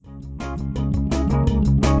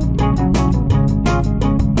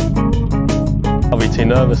I'll be too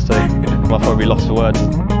nervous to. I'll probably be lost for words.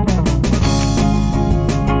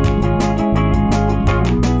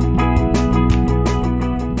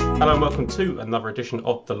 Hello and welcome to another edition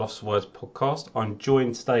of the Lost Words podcast. I'm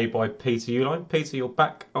joined today by Peter Uline. Peter, you're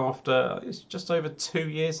back after it's just over 2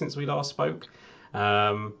 years since we last spoke.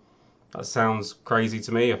 That sounds crazy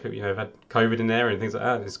to me. I think we've had COVID in there and things like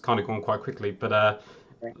that. It's kind of gone quite quickly. But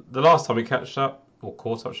the last time we caught up,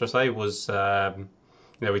 should I say, was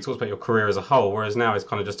we talked about your career as a whole, whereas now it's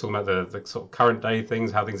kind of just talking about the sort of current day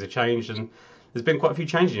things, how things have changed, and there's been quite a few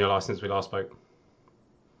changes in your life since we last spoke.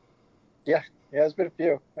 Yeah, there's been a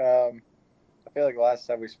few. I feel like the last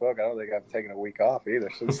time we spoke, I don't think I've taken a week off either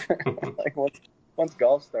since like once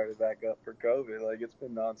golf started back up for COVID, like it's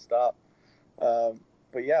been nonstop.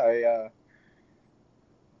 But yeah,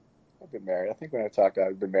 I've been married. I think when I talked,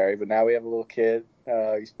 I've been married, but now we have a little kid.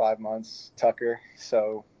 He's 5 months, Tucker.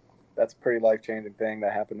 So that's a pretty life-changing thing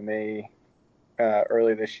that happened to me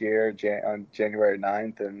early this year, on January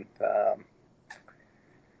 9th,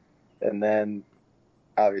 and then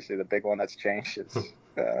obviously the big one that's changed is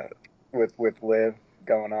with Liv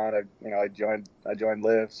going on. I joined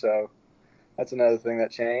Liv, so that's another thing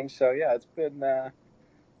that changed. So yeah, it's been a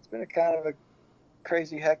kind of a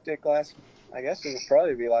crazy, hectic I guess it would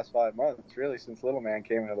probably be last 5 months really since little man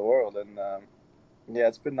came into the world, and yeah,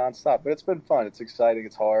 it's been nonstop, but it's been fun. It's exciting.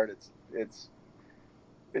 It's hard. It's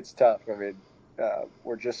tough. I mean,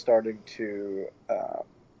 we're just starting to.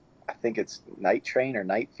 I think it's night train or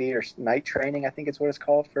night feed or night training. I think it's what it's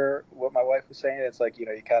called for what my wife was saying. It's like,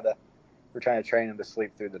 we're trying to train him to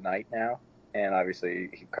sleep through the night now. And obviously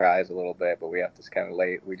he cries a little bit, but we have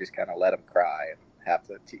to we just kind of let him cry and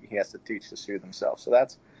he has to teach to soothe himself. So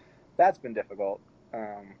that's been difficult.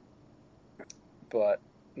 But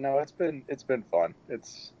no, it's been fun.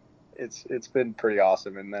 It's been pretty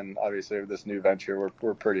awesome. And then obviously with this new venture,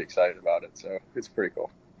 we're pretty excited about it. So it's pretty cool.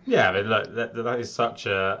 Yeah, I mean, look, that is such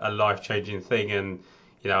a life-changing thing, and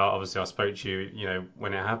obviously I spoke to you,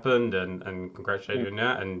 when it happened, and congratulated you on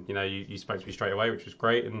that, and you spoke to me straight away, which was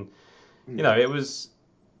great, and it was.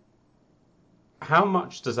 How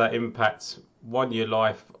much does that impact your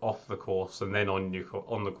life off the course and then on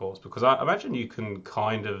the course? Because I imagine you can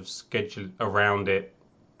kind of schedule around it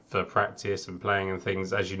for practice and playing and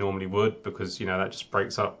things as you normally would, because that just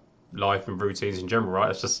breaks up life and routines in general, right?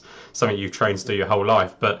 It's just something you've trained to do your whole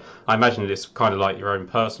life. But I imagine it's kind of like your own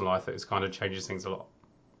personal life that it's kind of changes things a lot.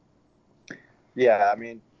 Yeah, I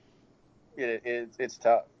mean, it's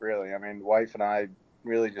tough, really. I mean, wife and I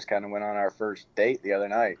really just kind of went on our first date the other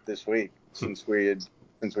night this week since we'd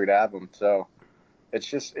have them. So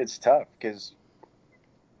it's tough because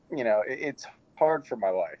it's hard for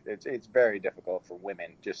my wife. It's very difficult for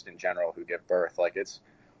women just in general who give birth. Like it's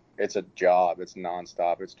a job. It's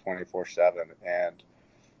nonstop. It's 24/7. And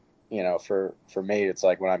for me, it's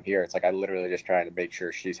like when I'm here, it's like I literally just trying to make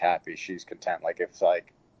sure she's happy, she's content. Like it's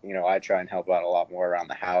like I try and help out a lot more around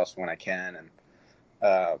the house when I can.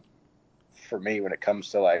 And for me, when it comes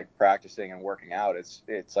to like practicing and working out,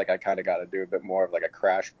 it's like I kind of got to do a bit more of like a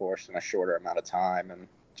crash course in a shorter amount of time, and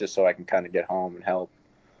just so I can kind of get home and help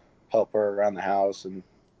her around the house and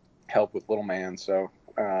help with little man. So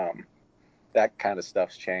that kind of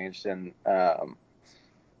stuff's changed, and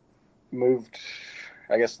moved.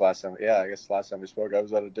 I guess last time we spoke, I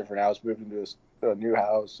was at a different house, moved into a new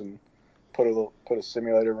house, and put a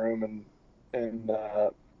simulator room in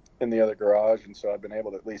the other garage, and so I've been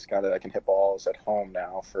able to at least I can hit balls at home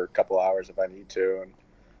now for a couple hours if I need to,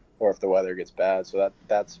 or if the weather gets bad. So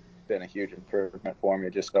that's been a huge improvement for me,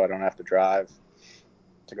 just so I don't have to drive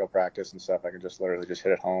to go practice and stuff. I can just literally just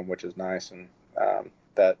hit it home, which is nice, and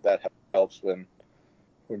that helps when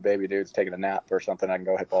baby dude's taking a nap or something. I can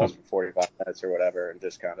go hit balls for 45 minutes or whatever, and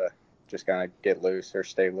just kind of get loose or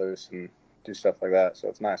stay loose and do stuff like that. So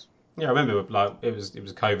it's nice. Yeah, I remember like it was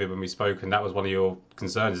COVID when we spoke, and that was one of your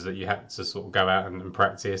concerns, is that you had to sort of go out and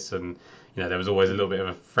practice, and there was always a little bit of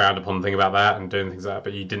a frowned upon thing about that and doing things like that.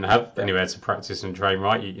 But you didn't have anywhere to practice and train,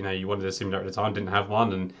 right? You wanted a simulator at the time, didn't have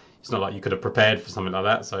one, and it's not like you could have prepared for something like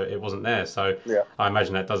that, so it wasn't there. So yeah. I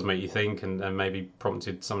imagine that does make you think, and maybe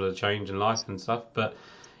prompted some of the change in life and stuff. But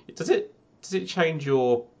does it change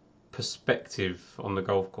your perspective on the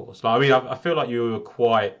golf course? Like, I mean, I feel like you were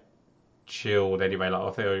quite chilled anyway. Like,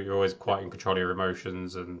 I feel you're always quite in control of your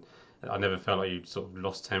emotions, and I never felt like you sort of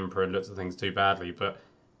lost temper and looked at things too badly. But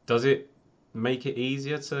does it make it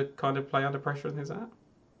easier to kind of play under pressure and things like that?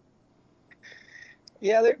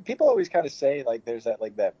 Yeah, people always kind of say like there's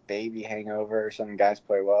that baby hangover. Some guys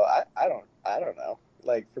play well. I don't know.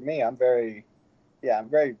 Like for me, I'm very yeah, I'm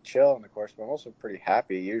very chill on the course, but I'm also pretty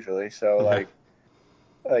happy usually. So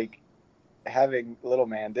like having little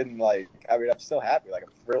man didn't like. I mean, I'm still happy. Like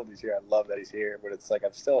I'm thrilled he's here. I love that he's here. But it's like I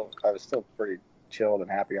was still pretty chilled and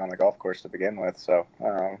happy on the golf course to begin with. So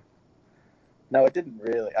no, it didn't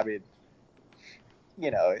really. I mean,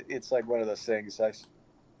 it's like one of those things.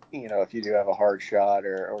 If you do have a hard shot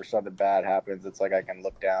or something bad happens, it's like I can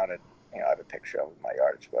look down at. I have a picture of my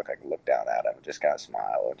yardage book. I can look down at it and just kind of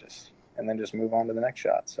smile and then just move on to the next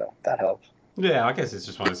shot. So that helps. Yeah, I guess it's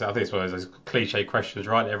just one of those, I think it's one of those cliche questions,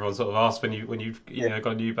 right? That everyone sort of asks when you've Yeah.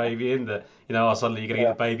 got a new baby in that suddenly you're going to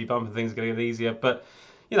get a baby bump and things are going to get easier. But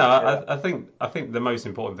Yeah. I think the most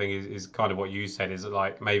important thing is kind of what you said is that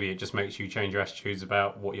like maybe it just makes you change your attitudes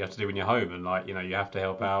about what you have to do when you're home and like you have to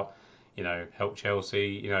help out, help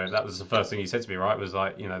Chelsea. That was the first thing you said to me, right? Was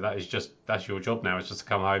like that's your job now. It's just to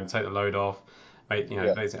come home, take the load off.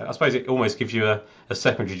 Yeah. Basically, I suppose it almost gives you a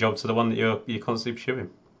secondary job to the one that you're constantly pursuing.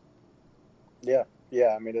 Yeah.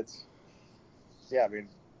 Yeah. I mean,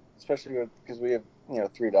 especially because we have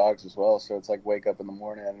 3 dogs as well, so it's like wake up in the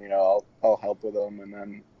morning, I'll help with them, and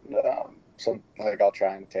then some like I'll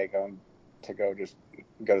try and take them to go to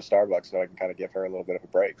Starbucks so I can kind of give her a little bit of a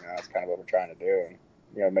break. That's kind of what we're trying to do,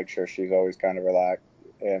 and make sure she's always kind of relaxed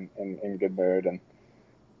and in good mood and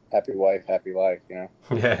happy wife, happy life. Yeah,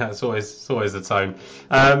 it's always the tone.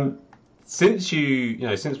 Since you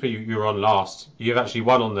were on last, you've actually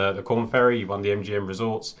won on the Corn Ferry. You won the MGM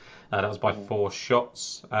Resorts. That was by 4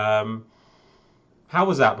 shots. How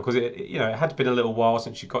was that? Because it had been a little while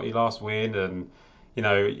since you got your last win, and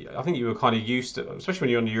I think you were kind of used to, especially when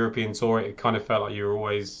you're on the European tour. It kind of felt like you were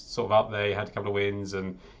always sort of up there. You had a couple of wins,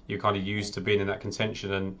 and you're kind of used to being in that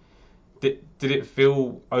contention. And did it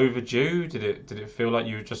feel overdue? Did it feel like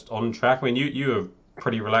you were just on track? I mean, you were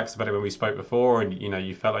pretty relaxed about it when we spoke before, and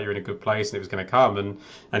you felt like you were in a good place and it was going to come,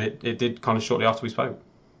 and it did kind of shortly after we spoke.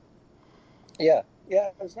 Yeah, yeah,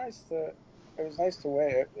 it was nice to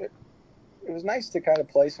win. It was nice to kind of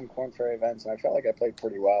play some Corn Ferry events, and I felt like I played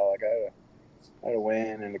pretty well. Like I had a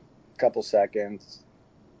win in a couple seconds,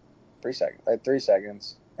 3 seconds. I had 3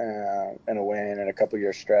 seconds and a win in a couple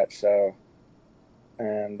year stretch. So,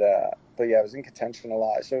 but yeah, I was in contention a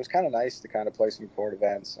lot. So it was kind of nice to kind of play some court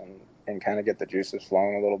events and kind of get the juices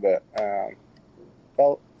flowing a little bit.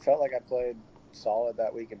 Felt like I played solid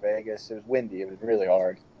that week in Vegas. It was windy. It was really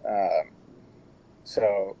hard.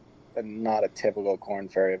 So not a typical Corn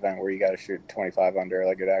Ferry event where you got to shoot 25 under.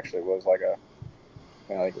 Like it actually was like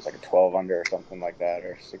like it was like a 12 under or something like that,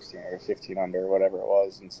 or 16 or 15 under, whatever it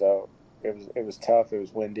was. And so it was tough. It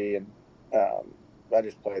was windy, and I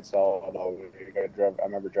just played solid all week. I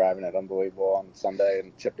remember driving it unbelievable on Sunday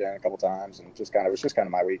and chipped in a couple times, and it was just kind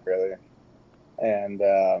of my week really. And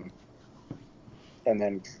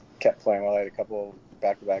then kept playing well. I had a couple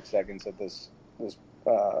back-to-back seconds at the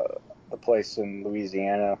place in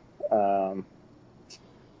Louisiana.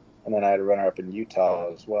 And then I had a runner up in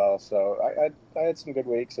Utah as well. So I had some good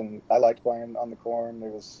weeks, and I liked playing on the Corn.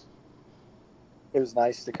 It was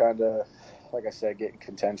nice to kind of, like I said, get in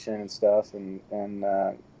contention and stuff, and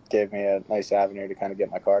gave me a nice avenue to kind of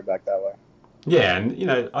get my card back that way. Yeah,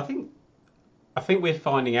 and I think we're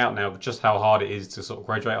finding out now just how hard it is to sort of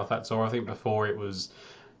graduate off that tour. I think before it was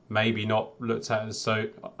maybe not looked at as so.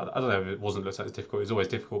 I don't know if it wasn't looked at as difficult. It was always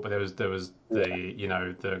difficult, but there was the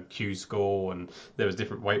the Q score and there was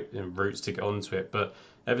different routes to get onto it. But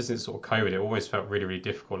ever since sort of COVID, it always felt really really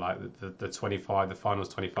difficult. Like the 25, the finals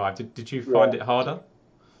 25. Did you find it harder?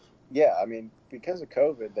 Yeah, I mean because of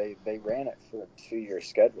COVID, they ran it for a 2 year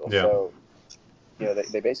schedule. Yeah. So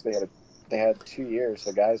they basically had 2 years.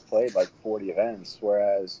 So guys played like 40 events,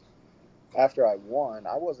 whereas after I won,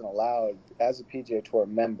 I wasn't allowed, as a PGA Tour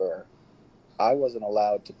member, I wasn't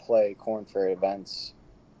allowed to play Corn Ferry events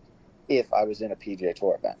if I was in a PGA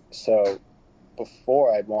Tour event. So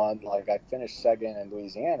before I'd won, like I finished second in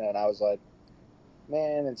Louisiana, and I was like,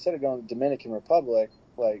 man, instead of going to Dominican Republic,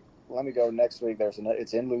 like let me go next week.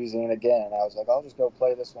 It's in Louisiana again. And I was like, I'll just go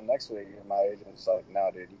play this one next week. And my agent was like, no,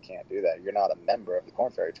 dude, you can't do that. You're not a member of the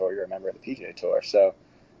Corn Ferry Tour. You're a member of the PGA Tour. So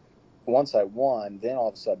once I won, then all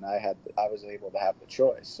of a sudden I was able to have the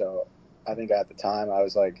choice. So I think at the time I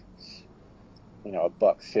was like,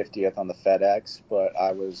 $150th on the FedEx, but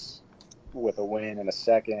I was with a win in a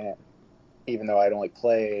second, even though I'd only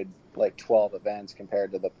played like 12 events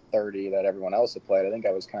compared to the 30 that everyone else had played. I think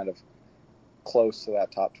I was kind of close to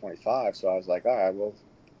that top 25. So I was like, all right, well,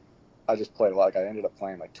 I just played like I ended up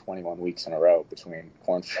playing like 21 weeks in a row between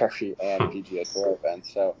Corn Ferry and PGA Tour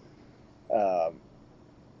events. So,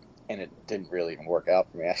 and it didn't really even work out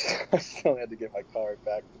for me. I still had to get my card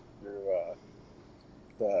back through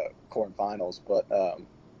the Corn Finals. But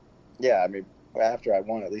yeah, I mean, after I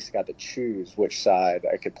won, at least I got to choose which side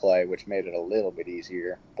I could play, which made it a little bit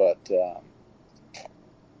easier. But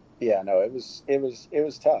yeah, no, it was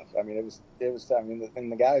tough. I mean, it was tough. I mean,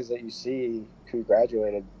 and the guys that you see who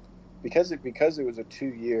graduated because it was a 2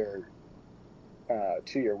 year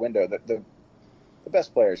window. The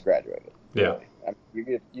best players graduated. Yeah. Really. I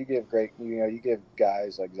mean, you give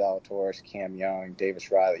guys like Zalatoris, Cam Young, Davis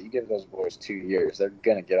Riley. You give those boys 2 years, they're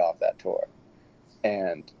gonna get off that tour.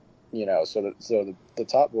 And the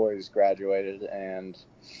top boys graduated, and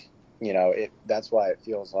that's why it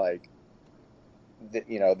feels like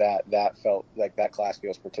that felt like that class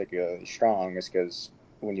feels particularly strong, is because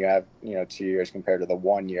when you have 2 years compared to the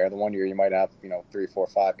 1 year, you might have 3, 4,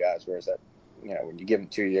 5 guys, whereas that when you give them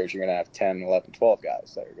 2 years, you're gonna have 10, 11, 12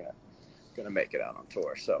 guys that are gonna make it out on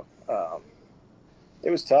tour. So it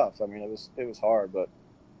was tough. I mean, it was hard, but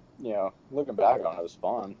looking back on it, it was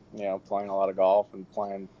fun. Playing a lot of golf and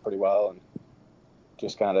playing pretty well, and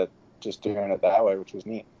just kind of just doing it that way, which was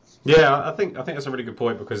neat. Yeah, I think that's a really good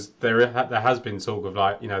point, because there has been talk of,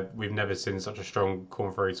 like, we've never seen such a strong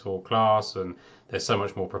Corn Ferry Tour class, and they're so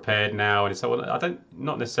much more prepared now. And it's like, well, I don't,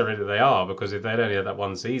 not necessarily that they are, because if they'd only had that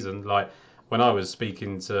one season, like when I was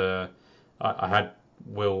speaking to, I had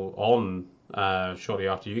Will on shortly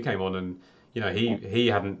after you came on, and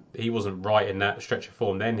he wasn't right in that stretch of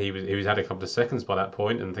form then. He was had a couple of seconds by that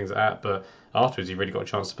point and things like that, but afterwards he really got a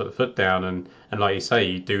chance to put the foot down, and like you say,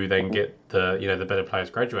 you do then get the better players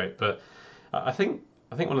graduate. But I think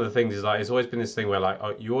one of the things is, like, it's always been this thing where,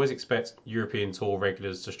 like, you always expect European Tour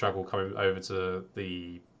regulars to struggle coming over to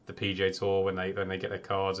the PGA Tour when they get their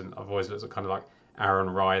cards, and I've always looked at kind of like Aaron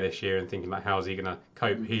Rai this year and thinking, like, how's he going to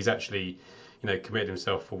cope? He's actually committed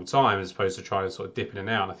himself full time, as opposed to trying to sort of dip in and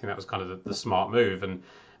out. And I think that was kind of the smart move. And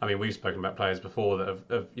I mean, we've spoken about players before that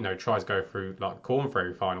have tried to go through, like, Corn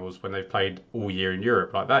Ferry finals when they've played all year in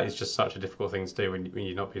Europe. Like, that is just such a difficult thing to do when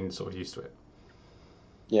you're not being sort of used to it.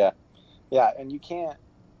 Yeah, and you can't.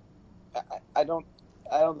 I don't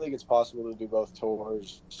think it's possible to do both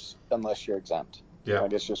tours unless you're exempt. Yeah.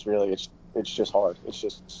 Like, it's just really it's just hard. It's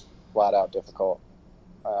just flat out difficult.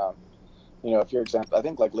 Um, if you're exempt, I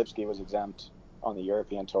think like Lipsky was exempt on the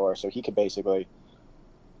European tour, so he could basically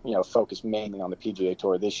focus mainly on the PGA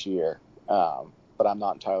Tour this year. But I'm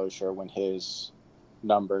not entirely sure when his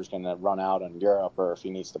number's going to run out in Europe, or if he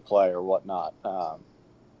needs to play or whatnot.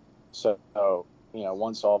 So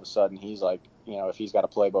once all of a sudden he's like, if he's got to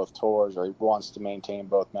play both tours, or he wants to maintain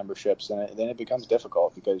both memberships, then it becomes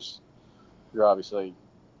difficult, because you're obviously,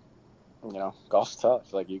 golf's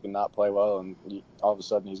tough. Like, you can not play well, and all of a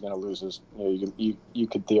sudden he's going to lose his. You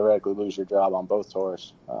could theoretically lose your job on both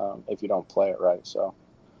tours if you don't play it right. So,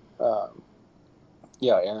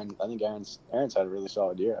 yeah, I think Aaron's had a really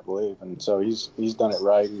solid year, I believe, and so he's done it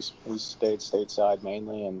right. He's stayed stateside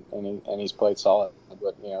mainly, and he's played solid.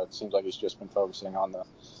 But it seems like he's just been focusing on the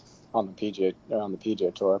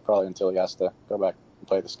PGA Tour, probably until he has to go back and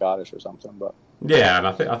play the Scottish or something. But Yeah, and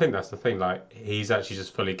I think that's the thing. Like, he's actually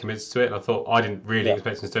just fully committed to it. And I didn't really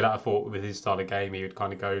expect him to do that. I thought with his style of game, he would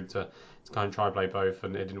kind of go to kind of try and play both,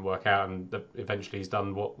 and it didn't work out. And eventually, he's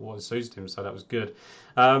done what suited him, so that was good.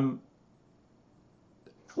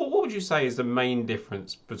 What would you say is the main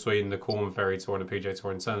difference between the Corn Ferry Tour and the PGA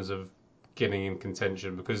Tour in terms of getting in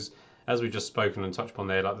contention? Because as we've just spoken and touched upon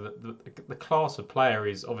there, like the class of player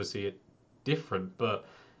is obviously different, but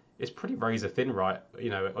it's pretty razor thin, right?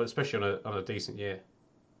 Especially on a decent year.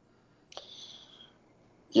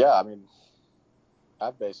 yeah, I mean,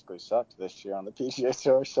 I basically sucked this year on the PGA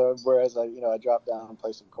Tour. So whereas I dropped down and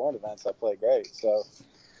play some corn events, I play great. So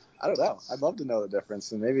I don't know. I'd love to know the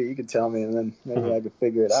difference, and maybe you could tell me, and then maybe I could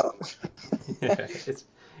figure it out. Yeah,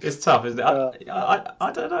 it's tough, isn't it?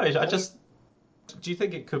 I don't know. Do you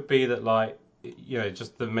think it could be that, like,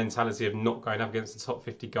 just the mentality of not going up against the top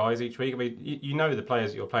 50 guys each week? I mean, the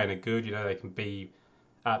players that you're playing are good. They can be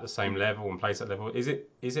at the same level and place at level. Is it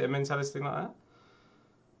a mentality thing like that?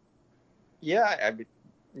 Yeah,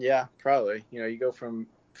 yeah, probably. You go from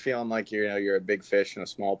feeling like you're a big fish in a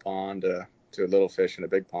small pond to a little fish in a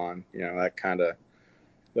big pond. That kind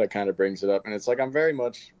of brings it up, and it's like I'm very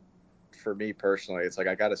much, for me personally, it's like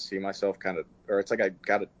I got to see myself or it's like I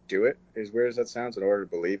got to do it, as weird as that sounds, in order to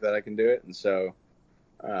believe that I can do it. And so,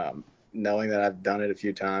 knowing that I've done it a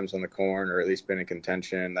few times on the corn, or at least been in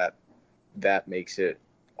contention, that makes it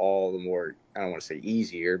all the more, I don't want to say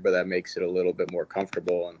easier, but that makes it a little bit more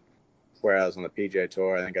comfortable. And whereas on the PGA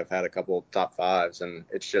Tour, I think I've had a couple top fives, and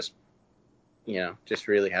it's just, just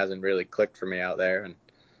really hasn't really clicked for me out there. And,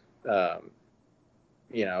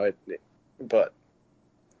 but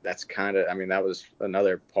that's kind of, I mean, that was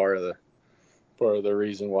another part of the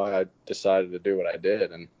reason why I decided to do what I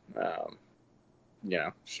did. And,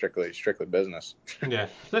 strictly business. Yeah,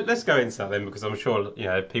 let's go into that then, because I'm sure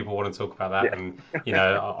people want to talk about that,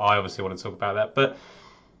 Yeah. and I obviously want to talk about that. But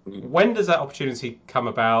when does that opportunity come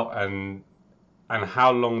about, and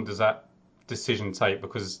how long does that decision take?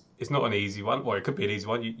 Because it's not an easy one. Well, it could be an easy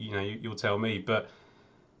one. You'll tell me. But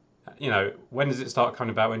when does it start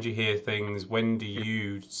coming about? When do you hear things? When do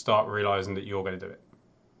you start realizing that you're going to do it?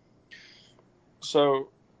 So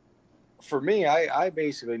for me, I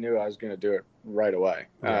basically knew I was going to do it right away.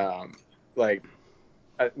 Yeah.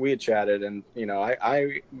 We had chatted, and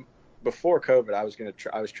I before COVID, I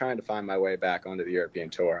was trying to find my way back onto the European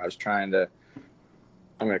Tour.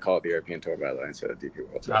 I'm going to call it the European Tour, by the way, instead of DP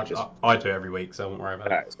World Tour. I do every week, so I won't worry about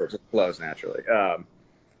it. All right, so it just flows naturally.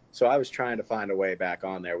 So I was trying to find a way back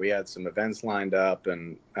on there. We had some events lined up,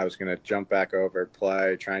 and I was going to jump back over,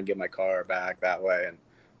 play, try and get my car back that way. And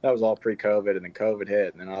that was all pre-COVID, and then COVID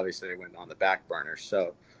hit, and then obviously it went on the back burner.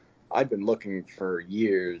 So I'd been looking for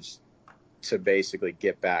years to basically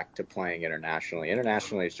get back to playing internationally.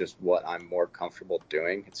 Internationally is just what I'm more comfortable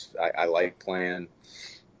doing. I like playing.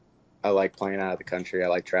 I like playing out of the country. I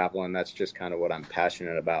like traveling. That's just kind of what I'm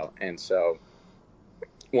passionate about. And so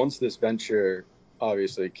once this venture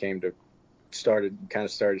obviously started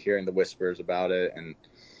hearing the whispers about it, and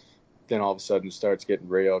then all of a sudden it starts getting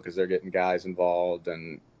real because they're getting guys involved,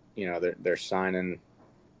 and they're signing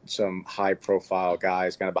some high profile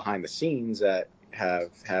guys kind of behind the scenes that have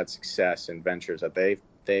had success in ventures that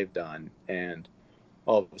they've done, and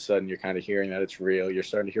all of a sudden you're kind of hearing that it's real. You're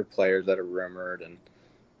starting to hear players that are rumored,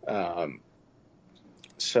 and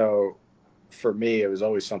so for me it was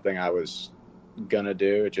always something I was gonna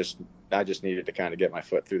do. I just needed to kind of get my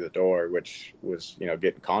foot through the door, which was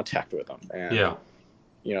get in contact with them. And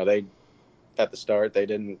they at the start they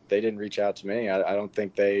didn't reach out to me. I don't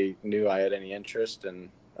think they knew I had any interest, and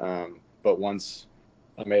but once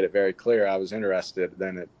I made it very clear I was interested,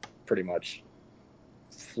 then it pretty much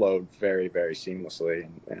flowed very, very seamlessly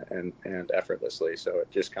and effortlessly. So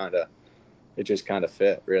it just kind of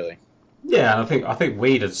fit, really. Yeah, I think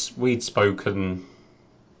we'd spoken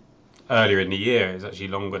earlier in the year. It was actually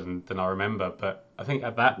longer than I remember, but I think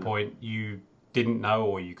at that point you didn't know,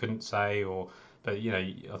 or you couldn't say, but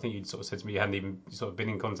I think you'd sort of said to me you hadn't even sort of been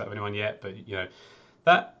in contact with anyone yet. But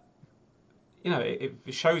that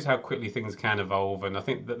it shows how quickly things can evolve, and I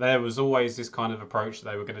think that there was always this kind of approach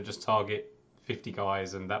that they were going to just target 50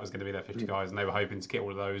 guys, and that was going to be their 50 guys, and they were hoping to get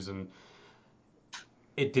all of those, and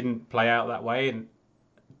it didn't play out that way. And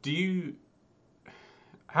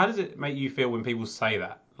how does it make you feel when people say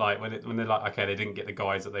that? Like when they're like, okay, they didn't get the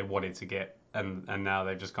guys that they wanted to get, and now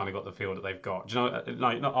they've just kind of got the field that they've got. Do you know?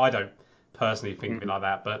 Like, I don't personally think of it like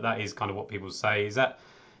that, but that is kind of what people say. Does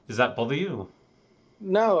that bother you?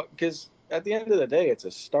 No, because at the end of the day, it's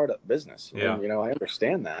a startup business. Yeah. And, I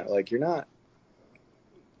understand that. Like, you're not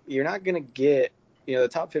going to get, the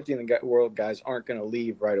top 50 in the world guys aren't going to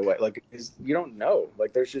leave right away. Like, you don't know.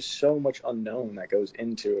 Like, there's just so much unknown that goes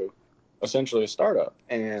into essentially a startup.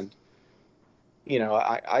 And,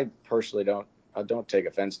 I personally don't take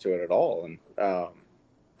offense to it at all. And,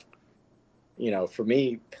 for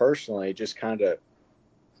me personally, just kind of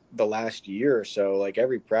the last year or so, like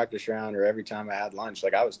every practice round or every time I had lunch,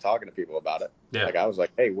 like I was talking to people about it. Yeah. Like I was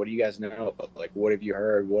like, hey, what do you guys know? Like, what have you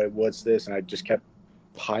heard? What's this? And I just kept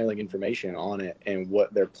piling information on it and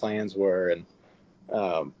what their plans were. And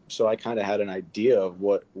so I kind of had an idea of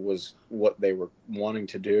what they were wanting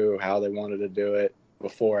to do, how they wanted to do it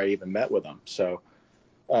before I even met with them. So,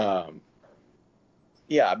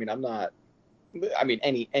 yeah, I mean,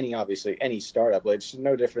 any startup, like, it's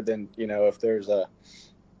no different than, if there's a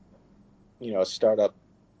startup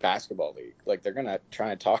basketball league, like they're gonna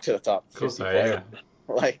try and talk to the top 50 players. Yeah.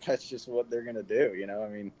 Like that's just what they're gonna do. I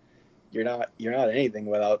mean, you're not anything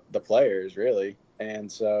without the players, really.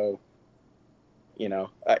 And so,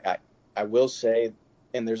 I will say,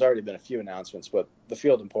 and there's already been a few announcements, but the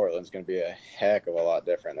field in Portland is going to be a heck of a lot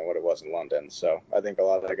different than what it was in London. So I think a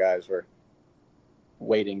lot of the guys were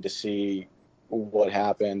waiting to see what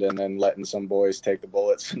happened and then letting some boys take the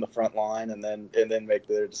bullets in the front line and then make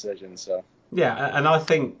their decision. So yeah, and I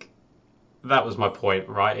think that was my point,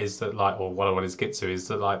 right? Is that or what I wanted to get to is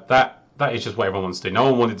that that is just what everyone wants to do. No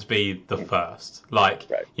one wanted to be the first. Right.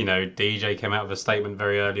 DJ came out with a statement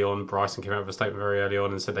very early on. Bryson came out with a statement very early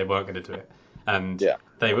on and said they weren't going to do it. And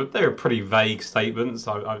they were pretty vague statements.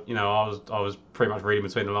 I was pretty much reading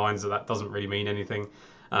between the lines that doesn't really mean anything.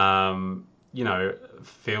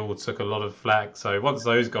 Phil took a lot of flack. So once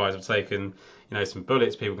those guys have taken, some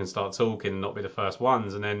bullets, people can start talking and not be the first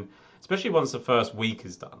ones. And then, especially once the first week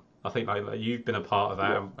is done, I think like you've been a part of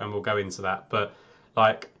that, and we'll go into that. But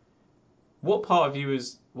what part of you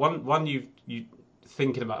is one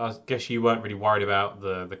thinking about, I guess you weren't really worried about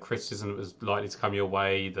the criticism that was likely to come your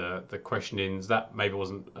way, the questionings. That maybe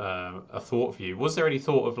wasn't a thought for you. Was there any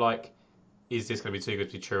thought of like, is this going to be too good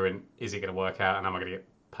to be true, and is it going to work out, and am I going to get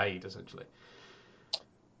paid essentially?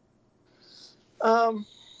 Um,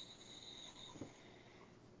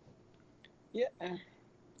 yeah,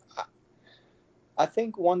 I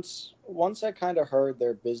think once I kind of heard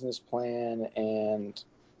their business plan and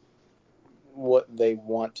what they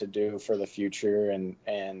want to do for the future, and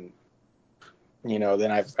then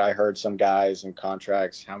I heard some guys in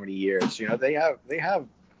contracts how many years. They have a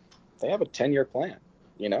 10-year plan.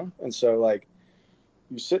 And so like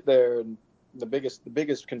you sit there, and the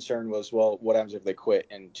biggest concern was, well, what happens if they quit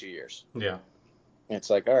in 2 years? Yeah. And it's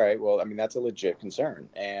like, all right, well, I mean, that's a legit concern.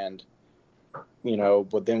 And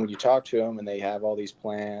but then when you talk to them and they have all these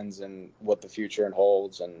plans and what the future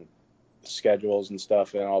holds and schedules and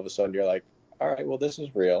stuff, and all of a sudden you're like, all right, well, this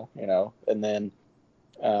is real. And then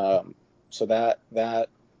so that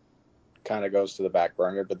kind of goes to the back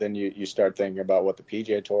burner. But then you start thinking about what the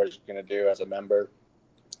PGA Tour is going to do as a member,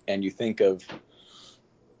 and you think of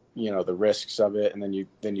the risks of it, and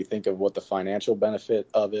then you think of what the financial benefit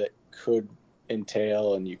of it could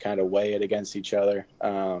entail, and you kind of weigh it against each other.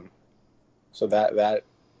 So that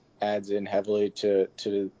adds in heavily to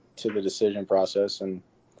the decision process. And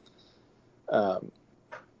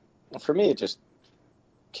for me, it just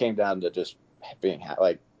came down to just being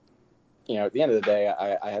like, at the end of the day,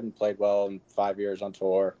 I hadn't played well in 5 years on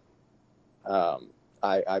tour.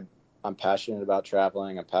 I'm passionate about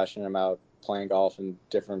traveling. I'm passionate about playing golf in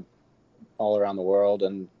different all around the world.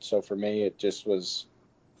 And so for me, it just was,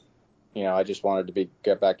 I just wanted to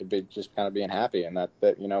get back to just kind of being happy. And that,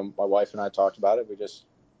 my wife and I talked about it.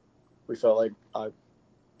 We felt like I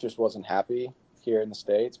just wasn't happy here in the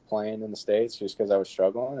States, playing in the States, just because I was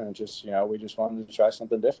struggling. And just, we just wanted to try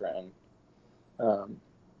something different. And, I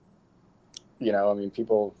mean,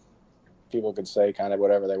 people could say kind of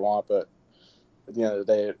whatever they want, but at the end of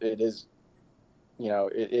the day, it is,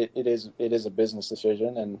 it is a business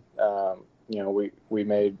decision. And, we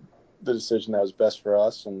made the decision that was best for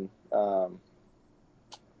us. And,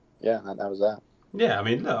 that was that. Yeah, I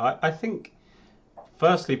mean, look, I think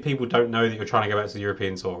firstly, people don't know that you're trying to go back to the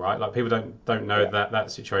European tour, right? Like people don't know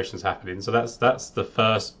that situation's happening. So that's the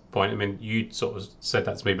first point. I mean, you sort of said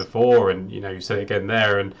that to me before, and you said it again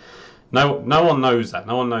there, and no one knows that.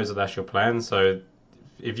 No one knows that that's your plan. So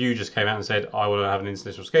if you just came out and said, I want to have an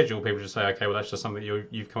international schedule, people just say, okay, well, that's just something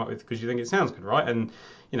you've come up with because you think it sounds good, right? And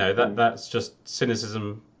that's just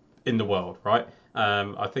cynicism in the world, right?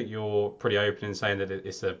 I think you're pretty open in saying that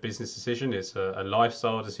it's a business decision, it's a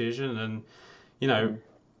lifestyle decision, and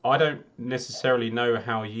I don't necessarily know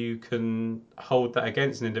how you can hold that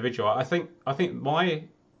against an individual. I think my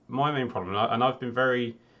main problem, and I've been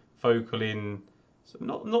very vocal in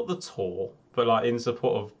not the tour, but like in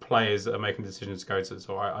support of players that are making decisions to go to the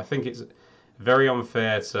tour. I think it's very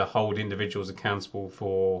unfair to hold individuals accountable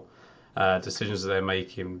for decisions that they're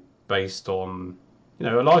making based on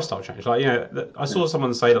a lifestyle change. Like I saw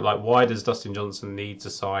someone say that like, why does Dustin Johnson need to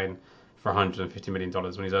sign for $150 million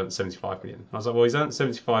when he's earned $75 million? I was like, well, he's earned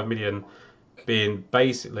 $75 million being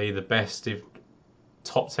basically the best, if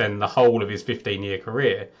top 10, the whole of his 15-year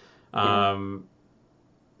career. And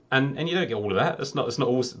you don't get all of that. It's not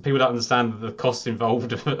all. People don't understand the costs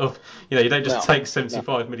involved of you don't just take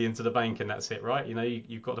 $75 million to the bank and that's it, right?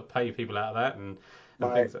 You've got to pay people out of that and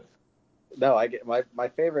things. No, I get my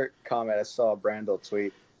favorite comment. I saw Brandel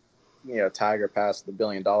tweet. Tiger passed the $1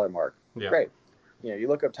 billion mark. Yeah. Great. You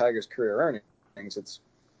look up Tiger's career earnings, it's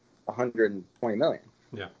 120 million.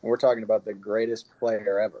 Yeah. And we're talking about the greatest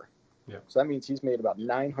player ever. Yeah. So that means he's made about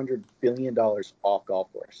 $900 billion off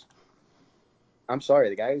golf course. I'm sorry,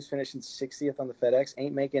 the guy who's finishing 60th on the FedEx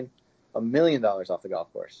ain't making $1 million off the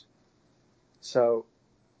golf course. So,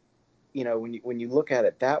 when you look at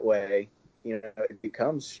it that way, it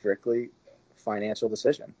becomes strictly financial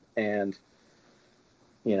decision. And,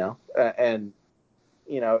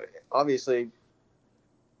 obviously,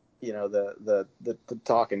 the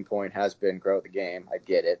talking point has been grow the game. I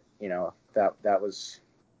get it. That was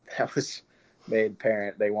made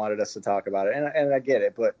apparent. They wanted us to talk about it, and I get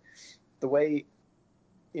it. But the way,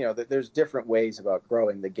 there's different ways about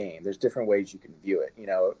growing the game. There's different ways you can view it.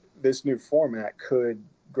 This new format could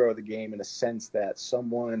grow the game in a sense that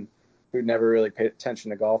someone who never really paid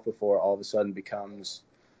attention to golf before all of a sudden becomes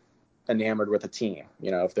enamored with a team.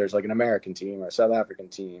 If there's like an American team or a South African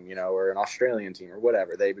team, or an Australian team or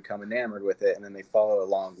whatever, they become enamored with it and then they follow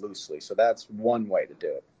along loosely. So that's one way to do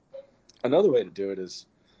it. Another way to do it is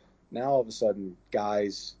now all of a sudden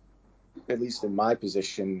guys, at least in my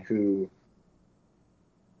position, who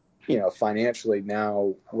financially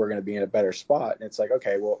now we're going to be in a better spot. And it's like,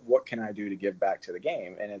 okay, well, what can I do to give back to the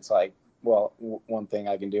game? And it's like, well, one thing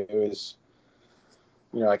I can do is,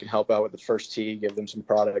 I can help out with the first tee, give them some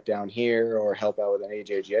product down here, or help out with an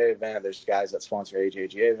AJGA event. There's guys that sponsor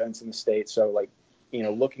AJGA events in the States. So, like,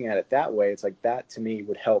 looking at it that way, it's like that to me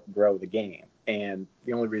would help grow the game. And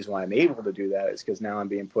the only reason why I'm able to do that is because now I'm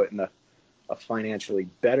being put in a financially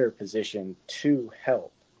better position to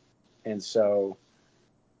help. And so,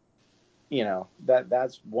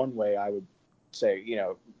 that's one way I would say,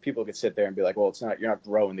 people could sit there and be like, well, you're not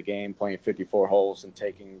growing the game playing 54 holes and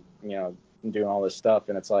taking, and doing all this stuff.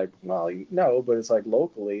 And it's like, well, no, but it's like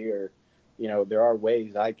locally, or, there are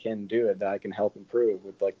ways I can do it that I can help improve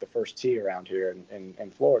with, like, the first tee around here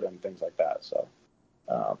in Florida and things like that. So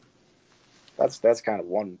that's kind of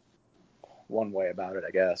one way about it,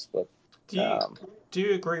 I guess. But do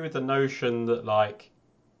you agree with the notion that, like,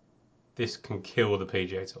 this can kill the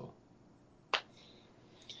PGA Tour?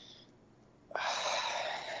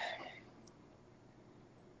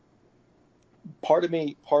 Part of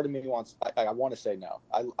me wants. I want to say no.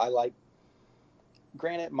 I like.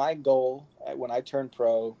 Granted, my goal when I turned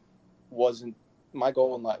pro wasn't my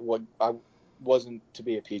goal, and what I wasn't to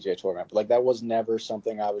be a PGA Tour member. Like, that was never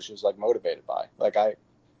something I was just, like, motivated by. Like,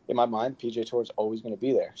 in my mind, PGA Tour is always going to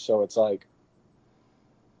be there. So it's like,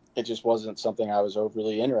 it just wasn't something I was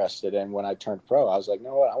overly interested in. When I turned pro, I was like, you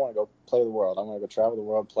know what? I want to go play the world. I want to go travel the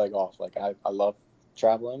world, play golf. Like, I love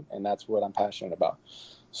traveling, and that's what I'm passionate about.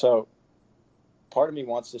 So part of me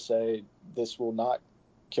wants to say this will not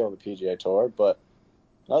kill the PGA Tour, but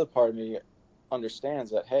another part of me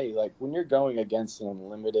understands that, hey, like, when you're going against an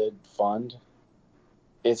unlimited fund,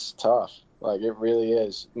 it's tough. Like, it really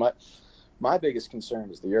is. My biggest concern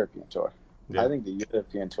is the European Tour. Yeah. I think the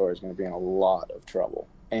European Tour is going to be in a lot of trouble.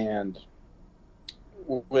 And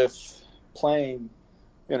with playing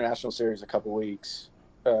International Series a couple weeks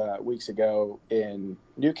ago in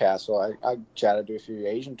Newcastle, I chatted to a few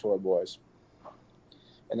Asian Tour boys.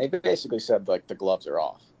 And they basically said, like, the gloves are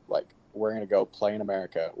off. Like, we're going to go play in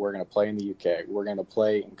America. We're going to play in the UK. We're going to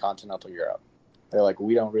play in continental Europe. They're like,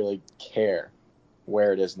 we don't really care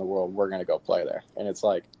where it is in the world. We're going to go play there. And it's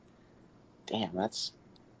like, damn, that's,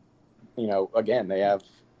 again, they have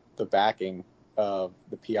the backing of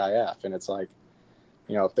the PIF. And it's like,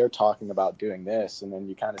 if they're talking about doing this, and then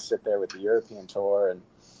you kind of sit there with the European Tour, and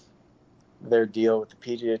their deal with the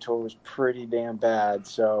PGA Tour was pretty damn bad.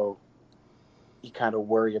 So you kind of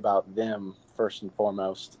worry about them first and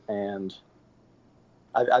foremost. And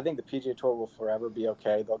I think the PGA Tour will forever be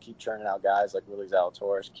okay. They'll keep churning out guys like Willie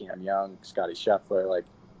Zalatoris, Cam Young, Scotty Scheffler. Like,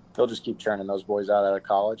 they'll just keep churning those boys out of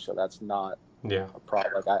college. So that's not a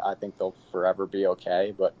problem. Like, I think they'll forever be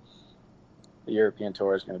okay. But the European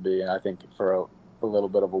Tour is going to be, I think, for a little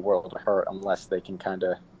bit of a world of hurt unless they can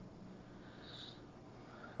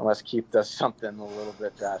unless Keith does something a little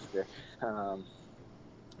bit drastic.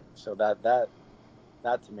 So that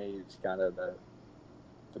to me is kind of the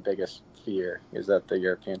biggest fear, is that the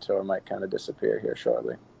European Tour might kind of disappear here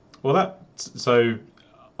shortly. Well, so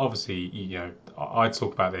obviously, I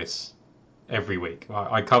talk about this every week.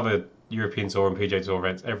 I cover European Tour and PGA Tour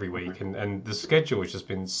events every week, and the schedule has just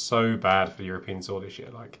been so bad for the European Tour this year.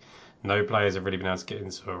 Like, no players have really been able to get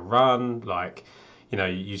into a run. Like,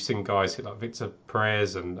 you've seen guys hit like Victor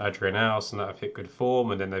Perez and Adrian Aus, and that have hit good form,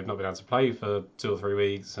 and then they've not been able to play for 2 or 3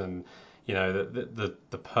 weeks, and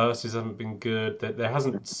the purses haven't been good. There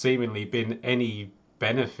hasn't seemingly been any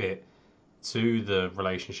benefit to the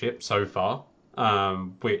relationship so far,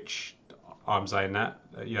 which I'm saying that,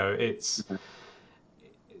 it's,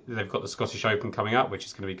 they've got the Scottish Open coming up, which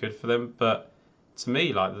is going to be good for them. But to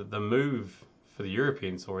me, like, the move for the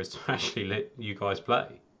European Tour is to actually let you guys play.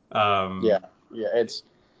 Yeah, it's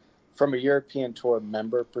from a European Tour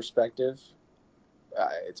member perspective.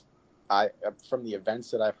 From the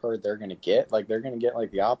events that I've heard they're going to get, like,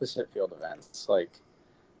 like the opposite field events, like,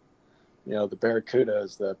 the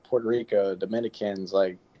Barracudas, the Puerto Rico, Dominicans.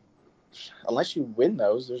 Like, unless you win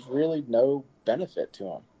those, there's really no benefit to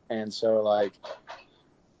them. And so, like,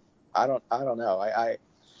 I don't know.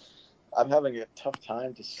 I'm having a tough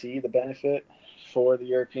time to see the benefit for the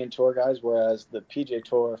European Tour guys, whereas the PGA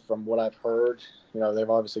Tour, from what I've heard, they've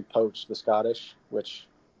obviously poached the Scottish, which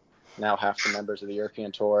now half the members of the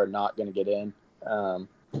European Tour are not going to get in.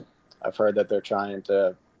 I've heard that they're trying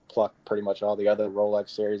to pluck pretty much all the other Rolex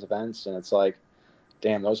Series events, and it's like,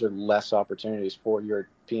 damn, those are less opportunities for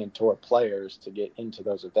European Tour players to get into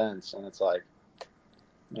those events. And it's like,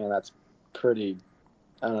 that's pretty,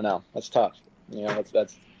 I don't know, that's tough.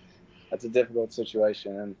 That's a difficult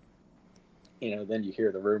situation. And then you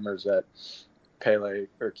hear the rumors that Pele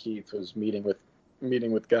or Keith was meeting with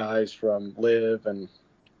meeting with guys from Live, and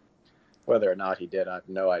whether or not he did, I have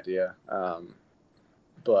no idea.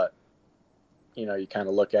 But you kind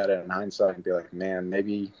of look at it in hindsight and be like, man,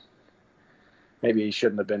 maybe he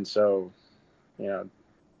shouldn't have been so,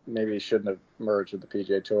 maybe he shouldn't have merged with the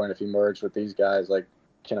PGA Tour. And if he merged with these guys, like,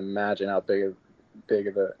 can imagine how big of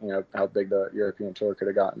how big the European Tour could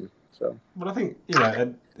have gotten. So, well, I think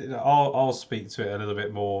and I'll speak to it a little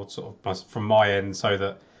bit more sort of from my end, so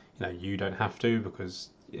that you don't have to, because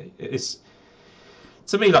it's,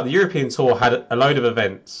 to me, like, the European Tour had a load of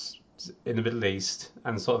events in the Middle East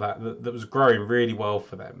and sort of that was growing really well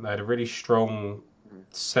for them. They had a really strong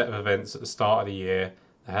set of events at the start of the year.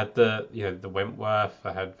 They had the Wentworth,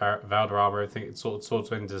 they had Valderrama. I think it's sort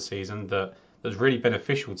of into the season that was really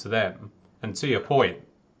beneficial to them. And to your point,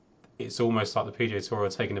 it's almost like the PGA Tour are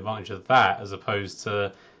taking advantage of that, as opposed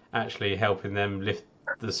to actually helping them lift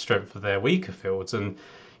the strength of their weaker fields. And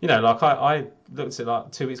like, I looked at,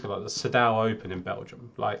 like, 2 weeks ago, like the Sadao Open in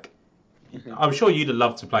Belgium. Like, I'm sure you'd have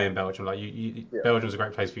loved to play in Belgium. Like, Belgium's a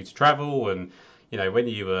great place for you to travel, and when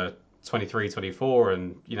you were 23, 24,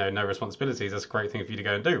 and no responsibilities, that's a great thing for you to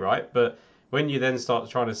go and do, right? But when you then start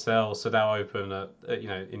trying to sell Sadao Open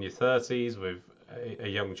in your 30s with a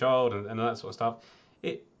young child and that sort of stuff,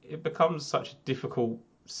 it becomes such a difficult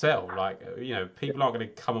sell. Like, people aren't going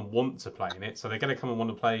to come and want to play in it, so they're going to come and want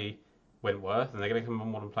to play Wentworth, and they're going to come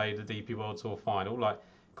and want to play the DP World Tour final. Like,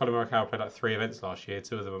 Colin Morikawa played like 3 events last year,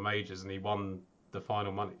 2 of them were majors, and he won the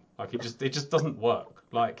final money. Like, it just doesn't work.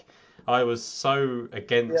 Like, I was so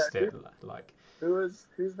against it. Like, who's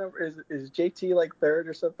number is JT, like, third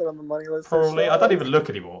or something on the money list? Probably. I don't even look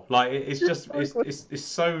anymore. Like, it's just it's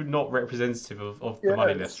so not representative of the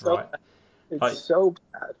money list, right? It's like, so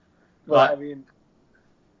bad. But like, I mean,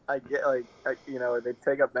 I get, like, they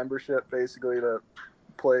take up membership basically to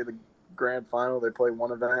play the grand final. They play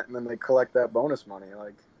one event and then they collect that bonus money.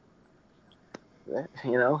 Like,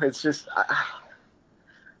 it's just,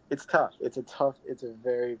 it's tough. It's a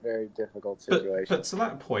very, very difficult situation. But to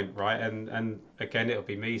that point, right? And again, it'll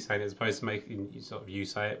be me saying it as opposed to making you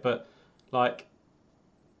say it. But, like,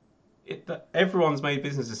 everyone's made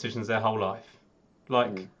business decisions their whole life.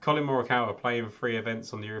 Like, Colin Morikawa playing 3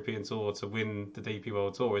 events on the European Tour to win the DP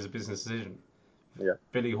World Tour is a business decision. Yeah.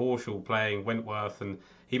 Billy Horschel playing Wentworth, and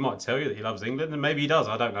he might tell you that he loves England, and maybe he does,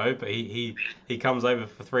 I don't know, but he comes over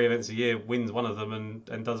for 3 events a year, wins one of them,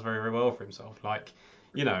 and does very, very well for himself. Like,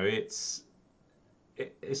 it's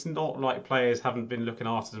not like players haven't been looking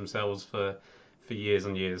after themselves for years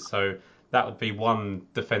and years. So that would be one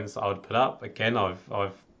defence that I would put up. Again, I've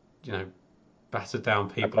battered down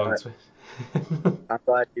people on Twitter. I'm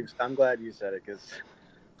glad you said it, because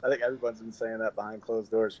I think everyone's been saying that behind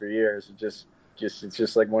closed doors for years. It's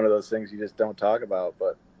just like one of those things you just don't talk about.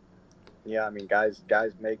 But yeah, I mean, guys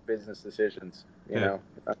make business decisions. I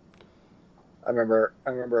remember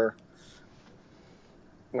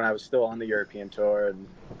when I was still on the European Tour, and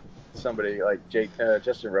somebody like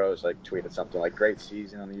Justin Rose, like, tweeted something like, "Great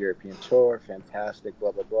season on the European Tour, fantastic,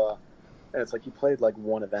 blah blah blah," and it's like, you played like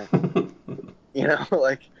one event,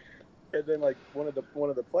 like. And then, like, one of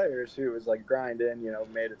the players who was like grinding,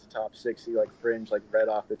 made it to top 60, like, fringe, like, read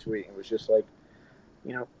off the tweet and was just like,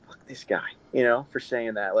 fuck this guy, for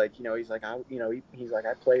saying that. Like, he's like, he's like,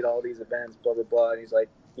 I played all these events, blah blah blah, and he's like,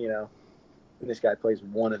 and this guy plays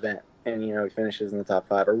one event and he finishes in the top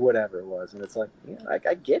 5 or whatever it was, and it's like,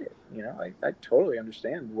 I get it, I totally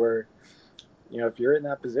understand where, if you're in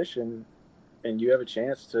that position and you have a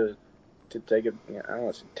chance to take it, I don't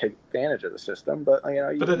want to take advantage of the system, but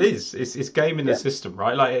but it's gaming the system,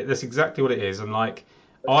 right? Like, that's exactly what it is. And, like,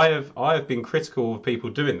 I have been critical of people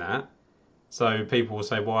doing that. So people will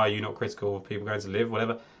say, why are you not critical of people going to Live,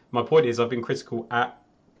 whatever? My point is, I've been critical at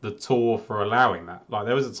the tour for allowing that. Like,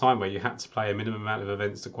 there was a time where you had to play a minimum amount of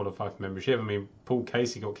events to qualify for membership. I mean, Paul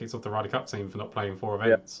Casey got kicked off the Ryder Cup team for not playing 4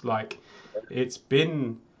 events. Yeah. Like,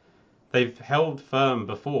 they've held firm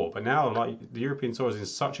before, but now, like, the European Tour is in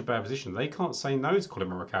such a bad position, they can't say no to Colin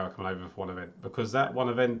Morikawa coming over for one event, because that one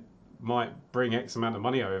event might bring X amount of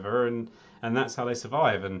money over, and that's how they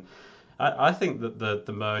survive. And I think that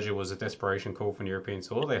the merger was a desperation call from the European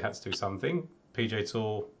Tour. They had to do something. PGA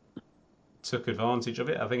Tour took advantage of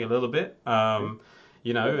it, I think, a little bit.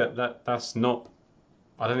 That's not.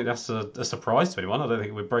 I don't think that's a surprise to anyone. I don't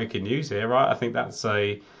think we're breaking news here, right? I think that's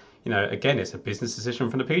again, it's a business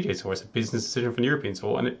decision from the PGA Tour. It's a business decision from the European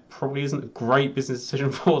Tour, and it probably isn't a great business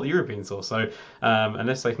decision for the European Tour. So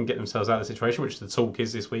unless they can get themselves out of the situation, which the talk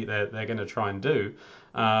is this week, they're going to try and do.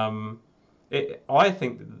 I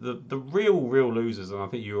think the real losers, and I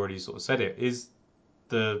think you already sort of said it, is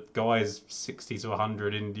the guys 60 to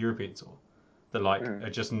 100 in the European Tour. that like are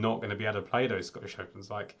just not going to be able to play those Scottish Opens.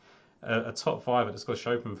 Like a top 5 at the Scottish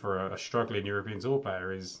Open for a struggling European Tour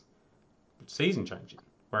player is season changing,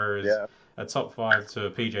 whereas a top 5 to a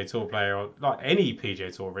PGA Tour player, or like any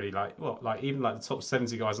PGA Tour really, like even like the top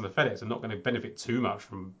 70 guys on the FedEx are not going to benefit too much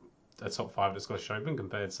from a top 5 at the Scottish Open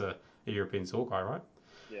compared to a European Tour guy, right?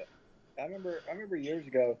 Yeah, I remember years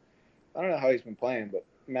ago. I don't know how he's been playing, but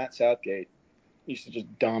Matt Southgate used to just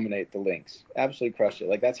dominate the links, absolutely crushed it.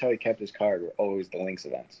 Like that's how he kept his card, were always the links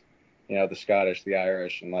events. You know, the Scottish, the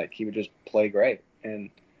Irish, and like he would just play great. And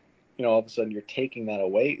you know, all of a sudden you're taking that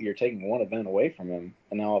away. You're taking one event away from him,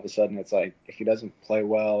 and now all of a sudden it's like if he doesn't play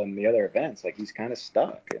well in the other events, like he's kind of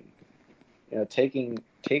stuck. And you know,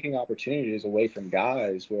 taking opportunities away from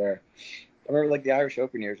guys where I remember like the Irish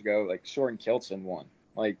Open years ago, like Soren Kjeldsen won.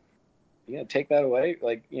 Like, you know, take that away.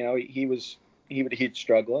 Like, you know, he'd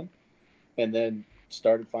struggling, and then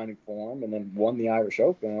started finding form, and then won the Irish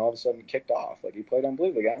Open, and all of a sudden kicked off. Like he played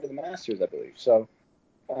unbelievably, got into the Masters, I believe. So,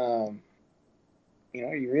 you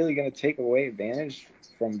know, you're really going to take away advantage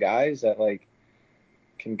from guys that like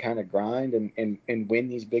can kind of grind and win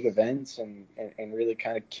these big events and really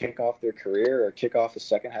kind of kick off their career or kick off the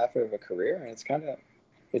second half of a career. And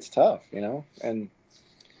it's tough, you know. And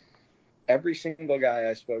every single guy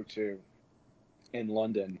I spoke to in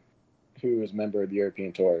London who was a member of the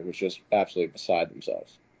European Tour was just absolutely beside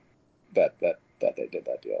themselves that they did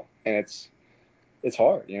that deal. And it's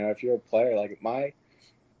hard, you know, if you're a player like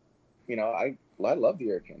you know, I love the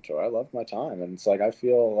European Tour. I love my time, and it's like I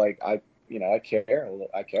feel like I care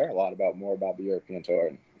a lot more about the European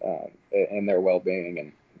Tour and their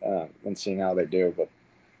well-being and seeing how they do. But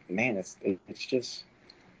man, it's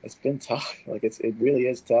been tough. Like it really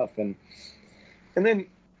is tough. And then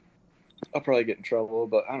I'll probably get in trouble,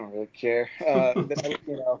 but I don't really care. Then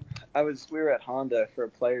we were at Honda for a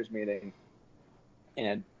players meeting,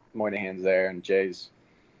 and Moynihan's there, and Jay's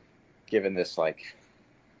giving this like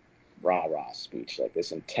rah-rah speech, like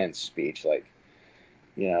this intense speech, like,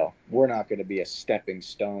 you know, we're not going to be a stepping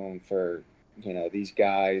stone for, you know, these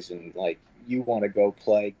guys, and like, you want to go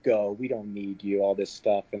play, go, we don't need you, all this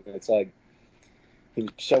stuff. And it's like, he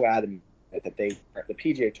was so adamant that the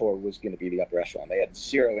PGA Tour was going to be the upper echelon. They had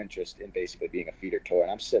zero interest in basically being a feeder tour.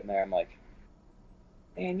 And I'm sitting there, I'm like,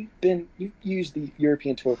 man, you've used the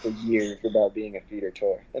European Tour for years about being a feeder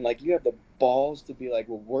tour, and like you have the balls to be like,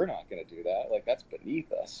 well, we're not going to do that. Like that's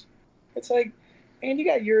beneath us. It's like, man, you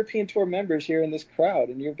got European Tour members here in this crowd,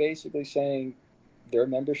 and you're basically saying their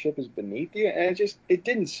membership is beneath you, and it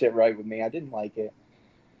didn't sit right with me. I didn't like it,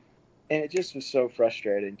 and it just was so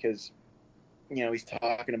frustrating because, you know, he's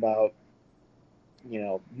talking about, you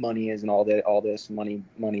know, money isn't all this money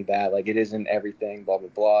that, like it isn't everything, blah blah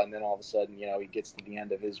blah. And then all of a sudden, you know, he gets to the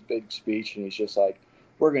end of his big speech and he's just like,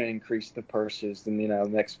 we're going to increase the purses in, you know,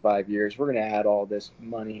 the next 5 years, we're going to add all this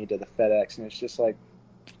money to the FedEx. And it's just like,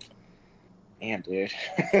 man, dude,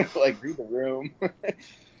 like read the room.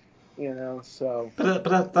 You know. So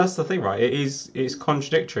but that's the thing, right? It's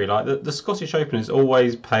contradictory. Like the Scottish Open has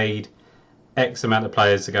always paid X amount of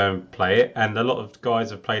players to go and play it, and a lot of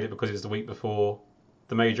guys have played it because it's the week before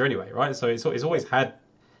the major anyway, right? So it's always had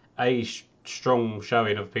a strong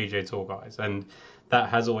showing of PGA Tour guys, and that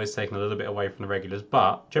has always taken a little bit away from the regulars.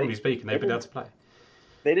 But generally speaking, they've been able to play.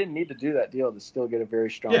 They didn't need to do that deal to still get a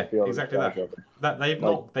very strong field. Yeah, exactly that.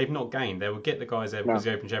 They've not gained. They would get the guys there because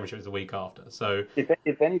the Open Championship was the week after. So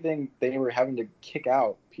if anything, they were having to kick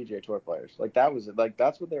out PGA Tour players. Like that was like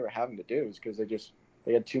that's what they were having to do, is because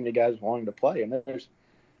they had too many guys wanting to play. And there's,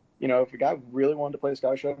 you know, if a guy really wanted to play the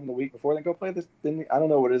Scottish Open the week before, then go play this. Then I don't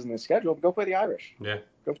know what is in the schedule, but go play the Irish. Yeah.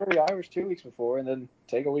 Go play the Irish 2 weeks before, and then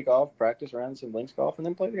take a week off, practice around some links golf, and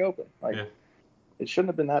then play the Open. Like it shouldn't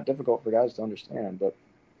have been that difficult for guys to understand. But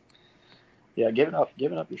yeah, giving up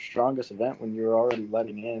your strongest event when you're already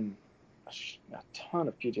letting in a ton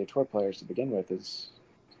of PGA Tour players to begin with is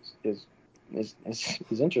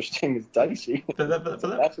interesting. It's dicey. It's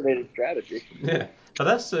a fascinating strategy. Yeah, but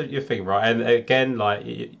that's your thing, right? And again, like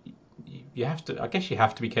you have to. I guess you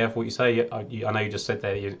have to be careful what you say. I know you just said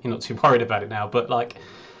there you're not too worried about it now, but like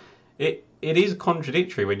it is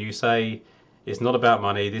contradictory when you say it's not about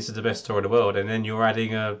money. This is the best tour in the world, and then you're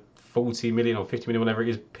adding a 40 million or 50 million, whatever it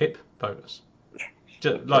is, PIP bonus.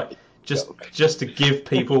 Just to give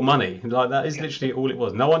people money. Like that is literally all it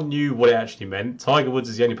was. No one knew what it actually meant. Tiger Woods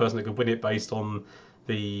is the only person that could win it based on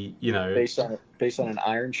the, you know, based on an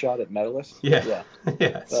iron shot at Medalist. Yeah.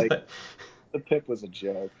 Like so, the PIP was a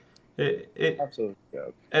joke. Absolute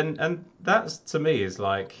joke. And that's, to me, is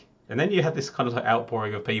like. And then you had this kind of like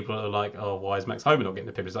outpouring of people that are like, oh, why is Max Homa not getting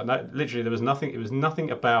the PIP? It's like, no, literally, there was nothing. It was nothing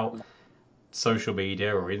about social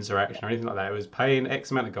media or interaction or anything like that. It was paying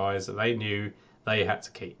X amount of guys that they knew they had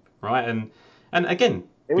to keep, right? And again,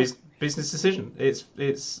 business decision.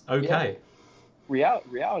 It's okay.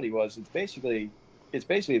 Reality was it's basically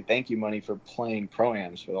thank you money for playing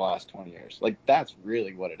pro-ams for the last 20 years. Like, that's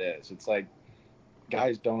really what it is. It's like,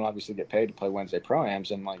 guys don't obviously get paid to play Wednesday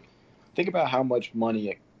pro-ams, and like, think about how much money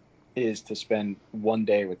it is to spend one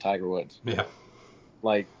day with Tiger Woods. Yeah.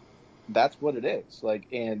 Like, that's what it is. Like,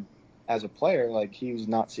 and as a player, like, he was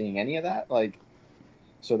not seeing any of that. Like,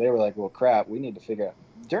 so they were like, well, crap, we need to figure out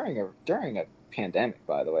during a pandemic,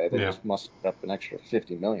 by the way, they just mustered up an extra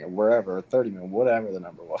 50 million or wherever, or 30 million, whatever the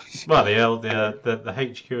number was. Well, the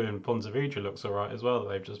HQ in Ponte Vedra looks all right as well that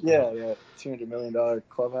they've just bought. Yeah, $200 million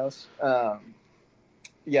clubhouse.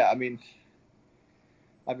 Yeah, I mean,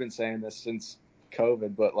 I've been saying this since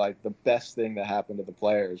COVID, but like, the best thing that happened to the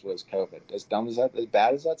players was COVID. As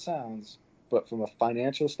bad as that sounds, but from a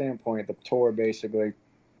financial standpoint, the tour basically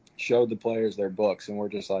showed the players their books, and we're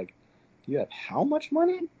just like, you have how much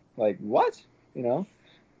money? Like, what? You know?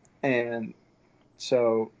 And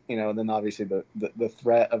so, you know, then obviously the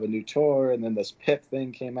threat of a new tour, and then this PIP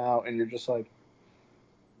thing came out, and you're just like,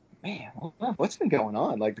 man, what's been going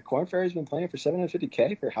on? Like, the Korn Ferry's been playing for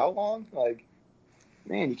 $750K for how long? Like,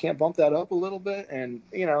 man, you can't bump that up a little bit? And,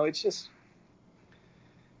 you know, it's just,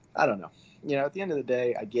 I don't know. You know, at the end of the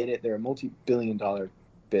day, I get it. They're a multi-billion-dollar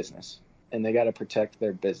business, and they got to protect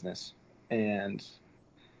their business. And,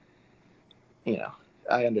 you know,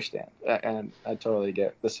 I understand, and I totally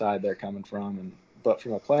get the side they're coming from. But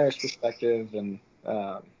from a player's perspective, and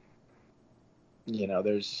you know,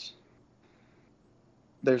 there's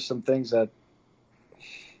some things that,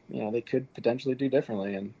 you know, they could potentially do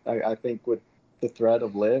differently. And I think with the threat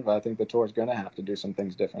of LIV, I think the tour is going to have to do some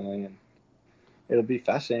things differently, and it'll be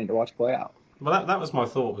fascinating to watch play out. Well, that was my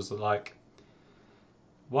thought, was that, like,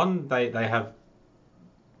 one, they have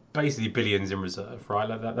basically billions in reserve, right?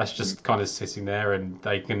 Like that's just kind of sitting there, and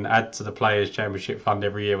they can add to the Players' Championship fund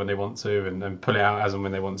every year when they want to, and pull it out as and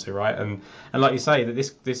when they want to, right? And like you say, that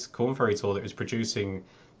this Korn Ferry Tour that was producing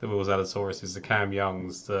the Will Zalatoris, the Cam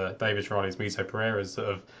Youngs, the Davis Rileys, Mito Pereiras,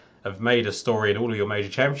 that have made a story in all of your major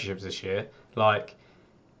championships this year. Like,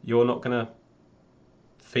 you're not gonna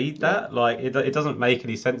feed that? Like, it doesn't make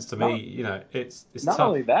any sense to me. You know, it's not tough.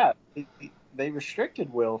 Only that, they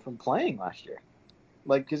restricted Will from playing last year.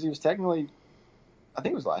 Like, because he was technically, I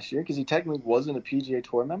think it was last year, because he technically wasn't a PGA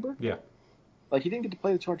Tour member. Yeah. Like, he didn't get to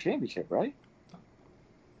play the Tour Championship, right?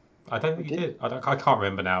 I don't think he did. I can't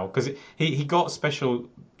remember now, because he got special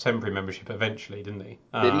temporary membership eventually, didn't he?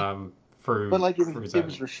 Did he? But like, it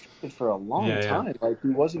was restricted for a long time. Yeah. Like, he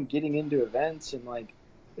wasn't getting into events, and like,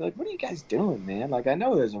 you're like, what are you guys doing, man? Like, I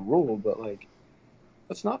know there's a rule, but like,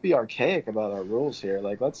 let's not be archaic about our rules here.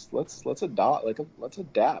 Like, let's adopt. Like, let's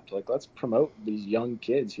adapt. Like, let's promote these young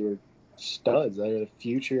kids who are studs that are the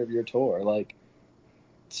future of your tour. Like,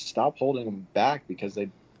 stop holding them back because they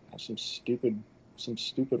have some stupid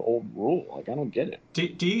old rule. Like, I don't get it.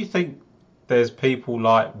 Do you think there's people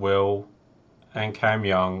like Will and Cam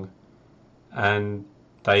Young and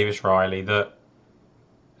Davis Riley that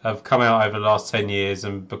have come out over the last 10 years,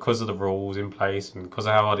 and because of the rules in place and because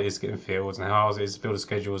of how hard it is to get in fields and how hard it is to build a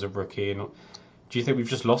schedule as a rookie, and do you think we've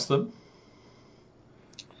just lost them?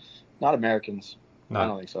 Not Americans. No. I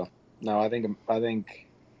don't think so. No, I think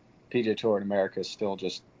PGA Tour in America is still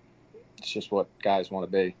it's just what guys want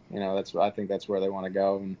to be. You know, I think that's where they want to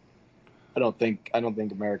go. And I don't think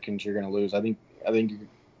Americans you're going to lose. I think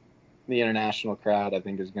the international crowd, I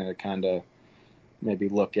think, is going to kind of maybe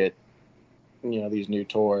look at, you know, these new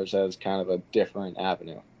tours as kind of a different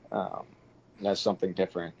avenue, as something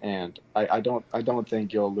different. And I don't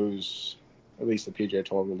think you'll lose, at least the PGA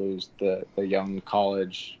Tour will lose the young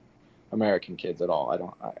college American kids at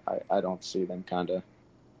all. I don't see them kind of.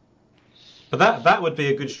 But that would be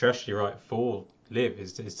a good strategy, right, for LIV,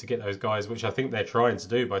 is to get those guys, which I think they're trying to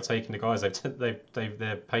do by taking the guys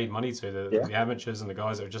they're paid money to, the amateurs and the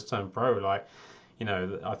guys that have just turned pro. Like, you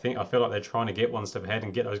know, I feel like they're trying to get one step ahead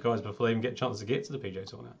and get those guys before they even get a chance to get to the PGA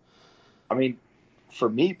Tour now. I mean, for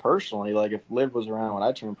me personally, like, if LIV was around when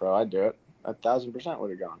I turned pro, I'd do it. 1,000% would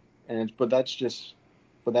have gone. But that's just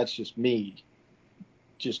me,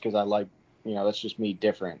 just because I like, you know, that's just me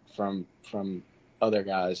different from other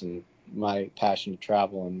guys and my passion to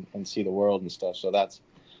travel and see the world and stuff. So that's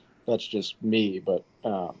just me. But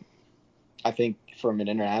I think from an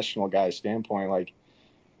international guy standpoint, like,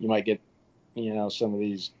 you might get, you know, some of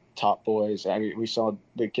these top boys. I mean, we saw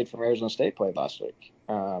the kid from Arizona State played last week,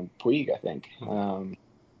 Puig, I think. You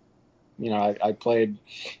know, I played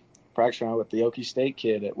practice round with the Okie State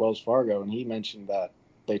kid at Wells Fargo, and he mentioned that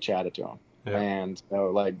they chatted to him. Yeah. And, you know,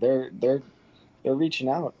 like, they're they're reaching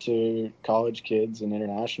out to college kids and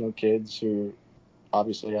international kids who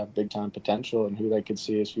obviously have big time potential and who they could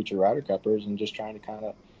see as future Ryder Cuppers, and just trying to kind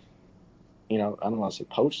of, I don't want to say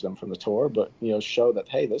poach them from the tour, but show that,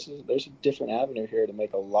 hey, there's a different avenue here to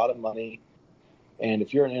make a lot of money. And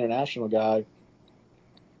if you're an international guy,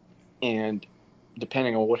 and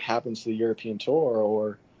depending on what happens to the European tour,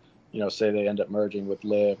 or say they end up merging with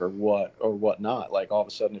Liv or whatnot, like all of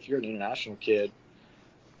a sudden, if you're an international kid,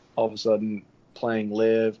 all of a sudden playing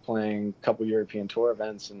Liv, playing a couple European tour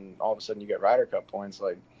events, and all of a sudden you get Ryder Cup points,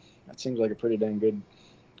 like that seems like a pretty dang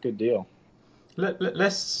good deal.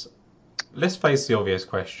 Let's face the obvious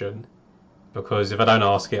question, because if I don't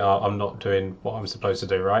ask it, I'm not doing what I'm supposed to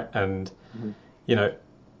do, right? And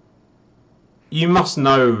you must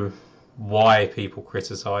know why people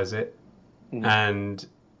criticize it, and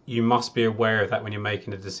you must be aware of that when you're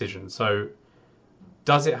making a decision. So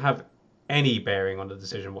does it have any bearing on the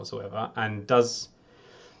decision whatsoever? And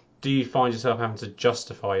do you find yourself having to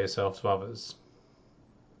justify yourself to others?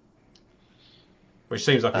 Which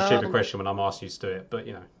seems like a stupid question when I'm asking you to do it, but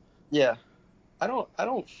Yeah, I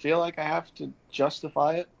don't feel like I have to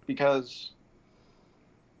justify it, because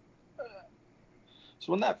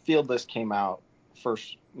so when that field list came out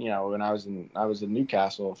first, when I was in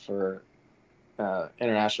Newcastle for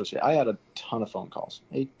international, I had a ton of phone calls,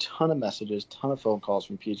 a ton of messages, ton of phone calls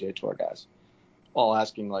from PGA Tour guys, all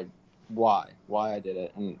asking like why I did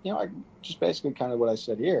it, and I just basically kind of what I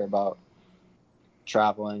said here about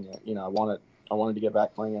traveling. I wanted to get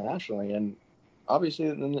back playing internationally, and obviously,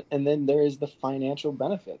 and then there is the financial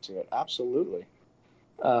benefit to it. Absolutely.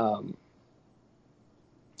 I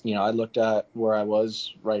looked at where I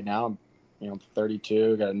was right now. I'm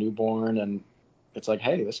 32, got a newborn, and it's like,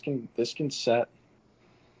 hey, this can set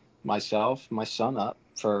myself, my son up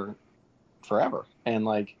for forever. And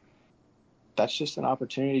like, that's just an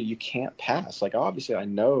opportunity you can't pass. Like, obviously I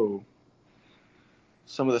know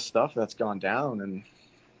some of the stuff that's gone down, and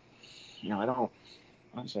I don't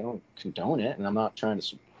condone it, and I'm not trying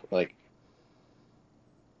to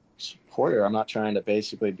support it. I'm not trying to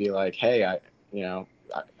basically be like, hey, I'm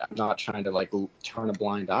not trying to like turn a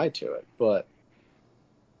blind eye to it, but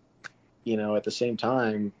at the same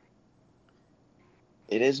time,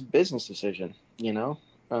 it is a business decision.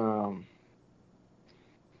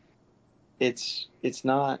 It's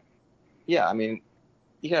not. Yeah, I mean,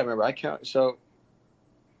 you gotta remember, I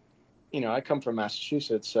come from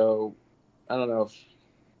Massachusetts, so I don't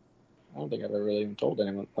think I've ever really even told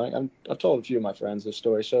anyone. I've told a few of my friends this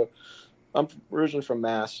story. So I'm originally from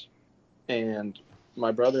Mass, and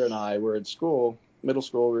my brother and I were in school, middle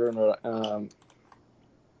school. We were in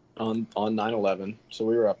on 9/11, so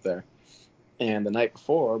we were up there. And the night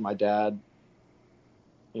before, my dad,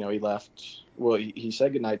 he left. Well, he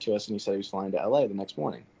said goodnight to us, and he said he was flying to LA the next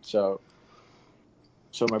morning. So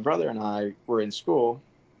my brother and I were in school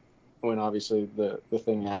when obviously the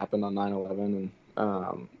thing happened on 9/11,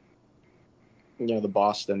 and the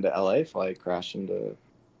Boston to LA flight crashed into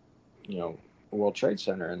World Trade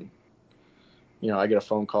Center, and I get a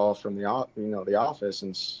phone call from the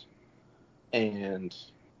office, and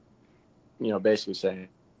basically saying,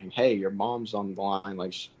 hey, your mom's on the line,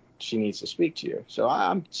 like she needs to speak to you. So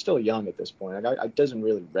I'm still young at this point. Like, it doesn't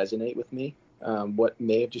really resonate with me what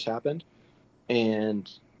may have just happened. And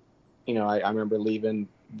I remember leaving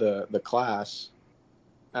the class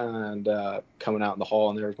and coming out in the hall,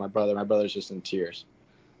 and there was my brother. My brother's just in tears.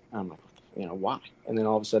 I'm like, why? And then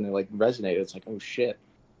all of a sudden it like resonated. It's like, oh shit,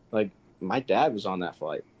 like my dad was on that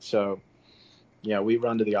flight. So we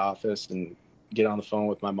run to the office and get on the phone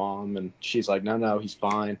with my mom, and she's like, no, he's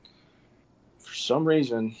fine. For some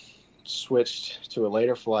reason, switched to a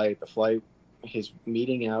later flight. His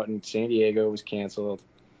meeting out in San Diego was canceled,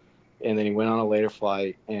 and then he went on a later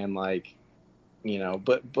flight, and like,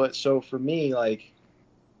 but so for me, like,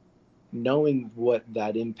 knowing what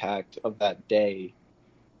that impact of that day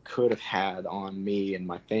could have had on me and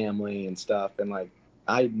my family and stuff, and like,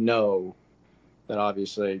 I know that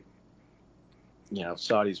obviously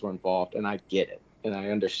Saudis were involved, and I get it and I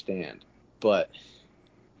understand, but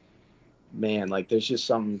man, like there's just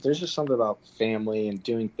something about family and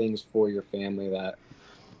doing things for your family that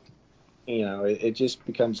it just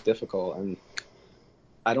becomes difficult. And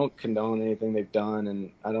I don't condone anything they've done,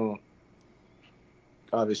 and I don't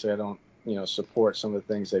support some of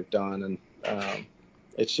the things they've done, and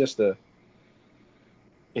it's just a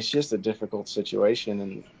difficult situation.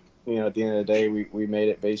 And at the end of the day, we made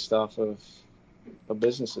it based off of a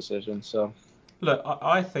business decision. So look,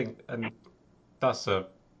 I think, and that's a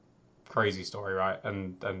crazy story, right?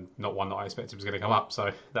 And not one that I expected was going to come up.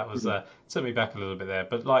 So that was took me back a little bit there.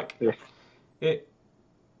 But like, yeah. it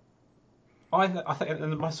I think,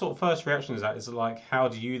 and my sort of first reaction is that is like, how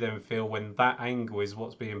do you then feel when that angle is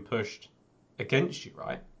what's being pushed against you,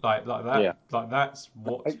 right? Like that, Yeah. like that's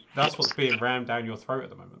what's being rammed down your throat at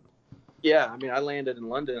the moment. Yeah, I mean, I landed from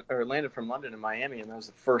London in Miami, and that was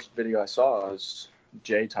the first video I saw. It was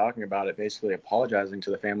Jay talking about it, basically apologizing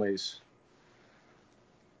to the families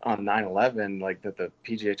on 9/11, like that the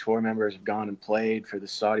PGA Tour members have gone and played for the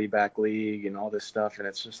Saudi-backed league and all this stuff, and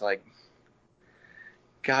it's just like,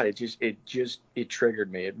 God, it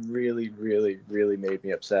triggered me. It really, really, really made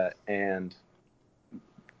me upset, and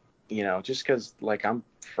just because like I'm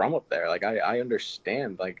from up there, like I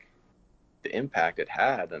understand like the impact it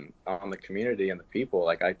had and on the community and the people.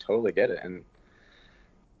 Like I totally get it, and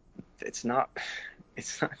it's not,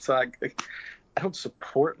 it's like I don't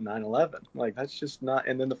support 9/11. Like that's just not.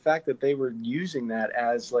 And then the fact that they were using that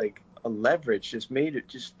as like a leverage just made it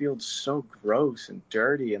just feel so gross and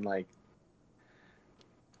dirty. And like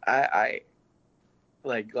I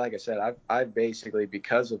like I said, I've basically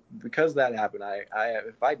because that happened, I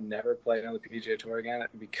if I'd never played on the PGA Tour again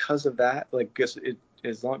because of that, like because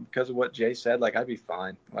of what Jay said, like I'd be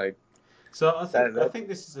fine. Like So that, I think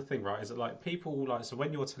this is the thing, right? Is that like people like so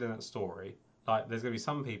when you're telling that story, like there's gonna be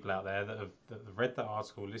some people out there that have read that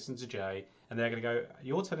article, listened to Jay, and they're gonna go,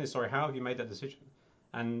 "You're telling a story. How have you made that decision?"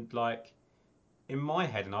 And like in my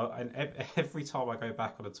head, every time I go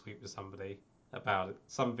back on a tweet with somebody about it,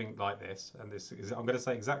 something like this, and this is I'm gonna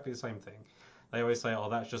say exactly the same thing. They always say, "Oh,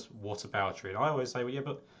 that's just whataboutery," and I always say, "Well, yeah,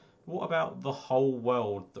 but what about the whole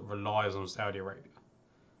world that relies on Saudi Arabia?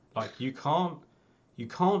 Like you can't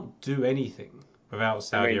do anything without I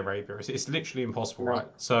Saudi mean, Arabia. It's literally impossible, no, right?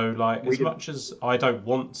 So, like, we as could. much as I don't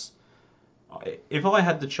want, if I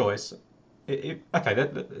had the choice, okay,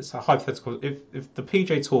 it's a hypothetical. If the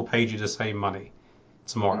PJ Tour paid you the same money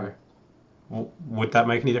tomorrow, would that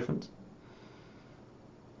make any difference?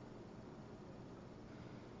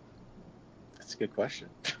 That's a good question.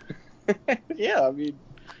 Yeah, I mean,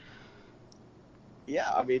 you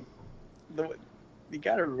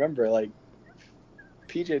got to remember, like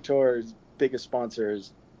PJ Tour's biggest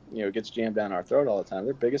sponsors, gets jammed down our throat all the time.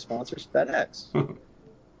 Their biggest sponsors, FedEx.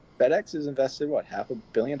 FedEx has invested what $500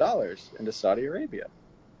 million into Saudi Arabia.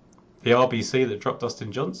 The RBC that dropped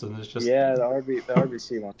Dustin Johnson is just Yeah, the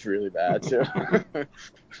RBC one's really bad too.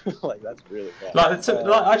 Like that's really bad.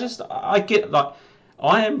 I get like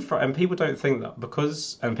I am and people don't think that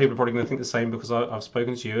because and people are probably going to think the same because I've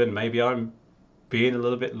spoken to you and maybe I'm being a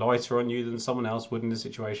little bit lighter on you than someone else would in this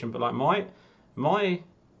situation. But like my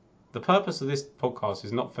the purpose of this podcast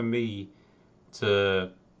is not for me to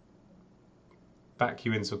back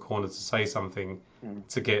you into a corner to say something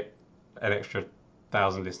to get an extra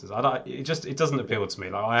 1,000 listeners. It doesn't appeal to me.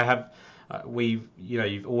 Like I have,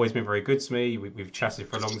 you've always been very good to me. We've chatted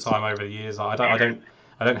for a long time over the years. I don't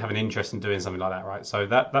have an interest in doing something like that, right? So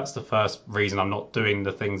that's the first reason I'm not doing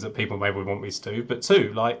the things that people maybe would want me to do. But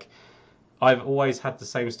two, like I've always had the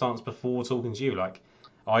same stance before talking to you. Like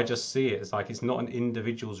I just see it as like it's not an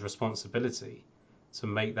individual's responsibility to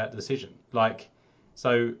make that decision. Like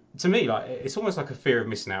so to me, like it's almost like a fear of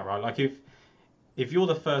missing out, right? Like if you're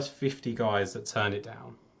the first 50 guys that turn it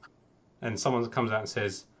down, and someone comes out and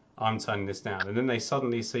says, "I'm turning this down," and then they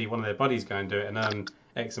suddenly see one of their buddies go and do it and earn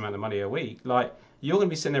X amount of money a week, like you're going to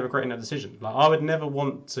be sitting there regretting that decision. Like I would never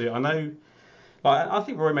want to. I know. Like, I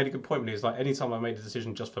think Roy made a good point when he was like, anytime I made a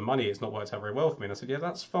decision just for money, it's not worked out very well for me. And I said, yeah,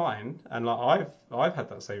 that's fine. And like I've had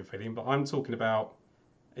that same feeling, but I'm talking about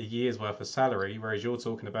a year's worth of salary, whereas you're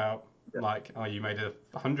talking about like, oh, you made a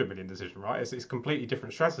 100 million decision, right? It's completely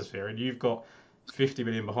different stratosphere, and you've got 50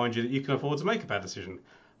 million behind you that you can afford to make a bad decision.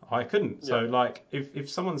 I couldn't. So like, if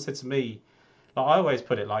someone said to me, like I always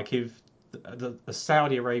put it like, if the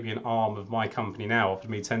Saudi Arabian arm of my company now offered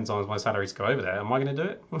me 10 times my salary to go over there, am I going to do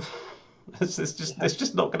it? It's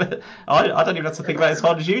just not going to. I don't even have to think about it as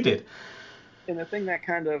hard as you did. And the thing that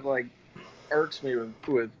kind of like irks me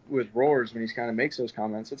with Roars when he kind of makes those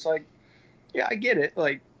comments, it's like, yeah, I get it.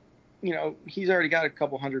 Like, he's already got a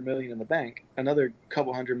couple $100 million in the bank. Another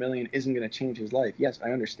couple $100 million isn't going to change his life. Yes,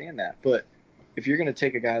 I understand that. But if you're going to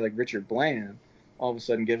take a guy like Richard Bland, all of a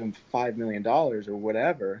sudden give him $5 million or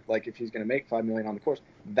whatever, like if he's going to make $5 million on the course,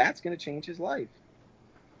 that's going to change his life.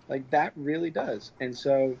 Like that really does. And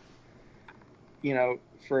so,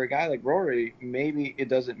 for a guy like Rory, maybe it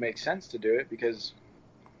doesn't make sense to do it because,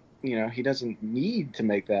 he doesn't need to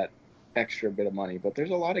make that extra bit of money. But there's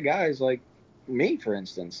a lot of guys like me, for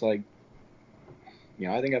instance, like,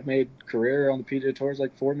 I think I've made career on the PGA Tours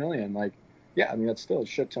like $4 million. Like, yeah, I mean that's still a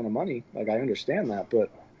shit ton of money. Like I understand that, but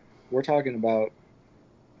we're talking about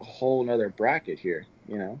a whole nother bracket here.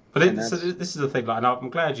 you know. But so this is the thing, like, and I'm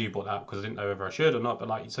glad you brought that up because I didn't know whether I should or not. But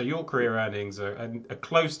like, so your career earnings are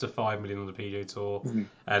close to 5 million on the PGA Tour,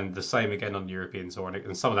 and the same again on the European Tour,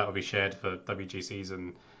 and some of that will be shared for WGCs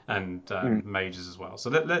and majors as well. So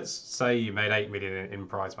let's say you made 8 million in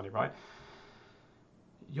prize money, right?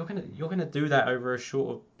 You're gonna do that over a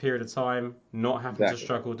short period of time, not having to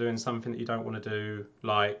struggle doing something that you don't want to do,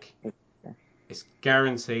 like. It's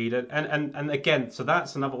guaranteed, and again, so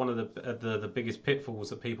that's another one of the biggest pitfalls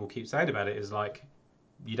that people keep saying about it is like,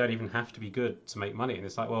 you don't even have to be good to make money, and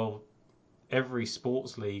it's like, well, every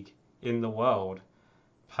sports league in the world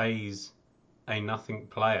pays a nothing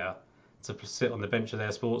player to sit on the bench of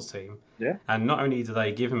their sports team, and not only do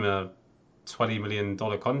they give him a $20 million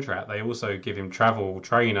contract, they also give him travel,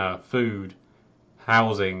 trainer, food,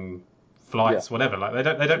 housing, flights, whatever. Like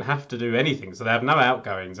they don't have to do anything, so they have no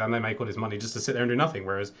outgoings, and they make all this money just to sit there and do nothing.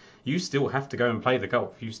 Whereas you still have to go and play the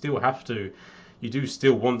golf. You do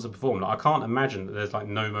still want to perform. Like, I can't imagine that there's like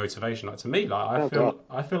no motivation. Like, to me, like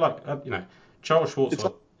I feel like Charles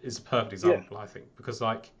Schwartzman is a perfect example. I think, because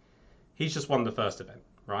like he's just won the first event,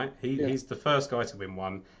 right? He's the first guy to win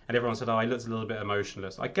one, and everyone said, oh, he looks a little bit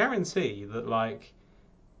emotionless. I guarantee that like.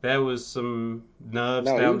 There was some nerves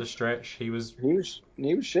down the stretch. He was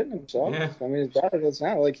shitting himself. Yeah. I mean, as bad as it's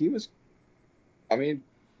now, like he was. I mean,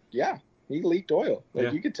 yeah, he leaked oil.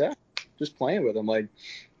 Like you could tell, just playing with him. Like,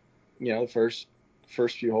 you know, the first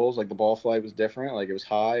few holes, like the ball flight was different. Like it was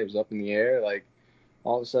high, it was up in the air. Like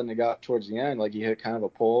all of a sudden, it got towards the end. Like he hit kind of a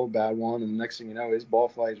pull, bad one, and the next thing you know, his ball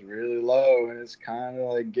flight is really low, and it's kind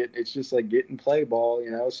of like it's just like getting play ball, you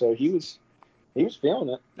know. So he was feeling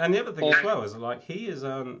it. And the other thing as well is like he is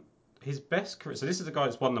his best career. So this is a guy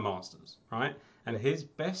that's won the Masters, right? And his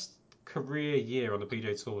best career year on the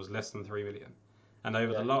PGA Tour was less than 3 million. And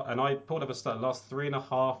over and I pulled up a stat, the last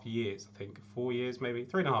 3.5 years, I think 4 years maybe,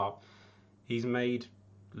 3.5, he's made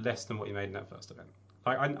less than what he made in that first event.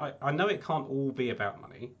 Like I know it can't all be about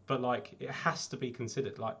money, but like it has to be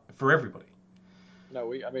considered, like, for everybody. No,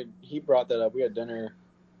 he brought that up. We had dinner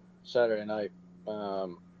Saturday night.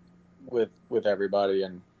 With everybody,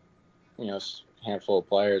 and you know, a handful of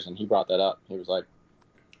players, and he brought that up. He was like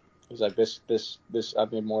this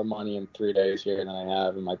I've made more money in 3 days here than I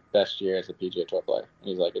have in my best year as a PGA Tour player. And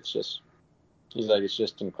he's like it's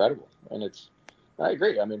just incredible, and I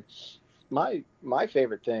agree. I mean, my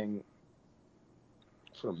favorite thing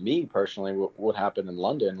for me personally, what happened in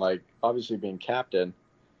London, like obviously being captain,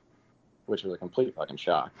 which was a complete fucking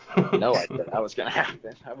shock. No idea that was going to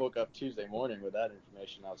happen. I woke up Tuesday morning with that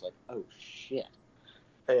information. I was like, oh, shit.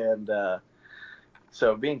 And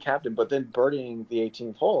so being captain, but then birdieing the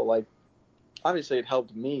 18th hole, like, obviously it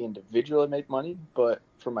helped me individually make money, but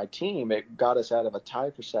for my team, it got us out of a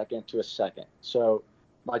tie for second to a second. So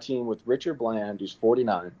my team with Richard Bland, who's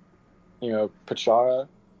 49, you know, Pachara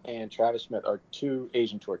and Travis Smith are 2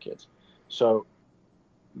 Asian Tour kids. So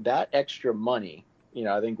that extra money, you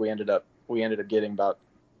know, I think we ended up getting about,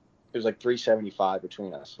 it was like $375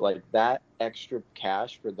 between us. Like that extra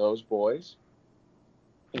cash for those boys,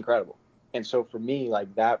 incredible. And so for me,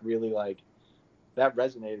 like that really, like that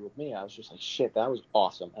resonated with me. I was just like, shit, that was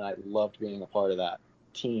awesome. And I loved being a part of that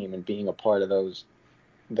team and being a part of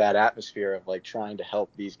that atmosphere of like trying to help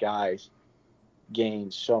these guys gain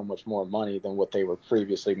so much more money than what they were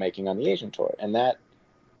previously making on the Asian Tour. And I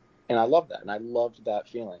love that. And I loved that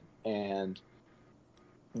feeling. And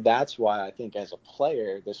that's why I think as a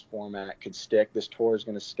player, this format could stick. This tour is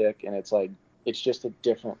going to stick. And it's like, it's just a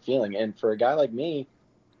different feeling. And for a guy like me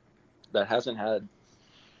that hasn't had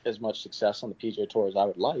as much success on the PGA Tour as I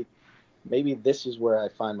would like, maybe this is where I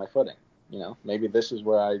find my footing. You know, maybe this is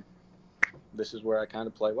where I kind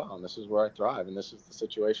of play well, and this is where I thrive, and this is the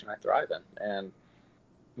situation I thrive in. And,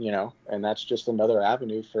 you know, and that's just another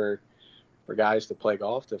avenue for guys to play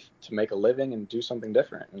golf, to make a living and do something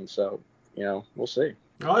different. And so, you know, we'll see.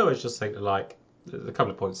 I always just think that, like, there's a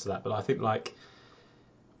couple of points to that, but I think, like,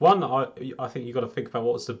 one, I think you've got to think about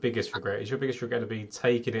what's the biggest regret. Is your biggest regret to be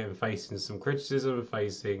taking it and facing some criticism,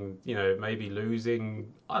 facing, you know, maybe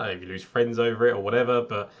losing, I don't know if you lose friends over it or whatever,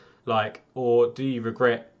 but, like, or do you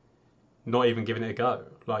regret not even giving it a go?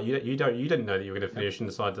 Like, you didn't know that you were going to finish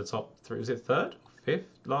inside the top 3. Was it 3rd? 5th?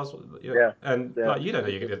 Last? Yeah. And, like, you don't know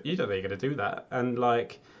you're going to do that. And,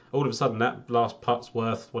 like, all of a sudden that last putt's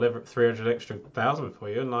worth whatever, 300 extra thousand for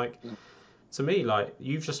you. And, like, to me, like,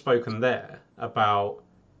 you've just spoken there about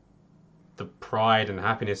the pride and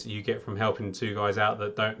happiness that you get from helping 2 guys out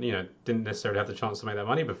that didn't necessarily have the chance to make that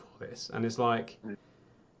money before this. And it's like,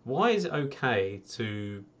 why is it okay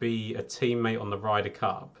to be a teammate on the Ryder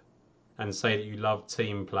Cup and say that you love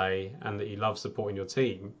team play and that you love supporting your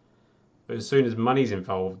team, but as soon as money's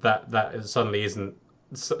involved, that suddenly isn't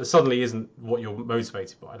suddenly isn't what you're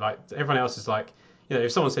motivated by. Like everyone else is like,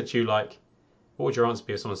 if someone said to you like, what would your answer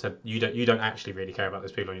be if someone said you don't actually really care about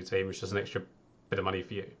those people on your team, it's just an extra bit of money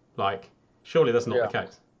for you? Like, surely that's not the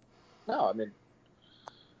case. No, I mean,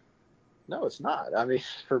 no, it's not. I mean,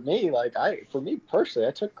 for me personally,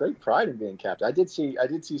 I took great pride in being captain. I did see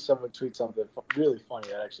someone tweet something really funny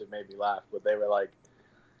that actually made me laugh. But they were like,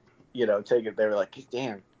 they were like,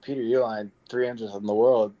 damn, Peter Uihlein, 300th in the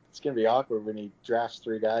world. It's gonna be awkward when he drafts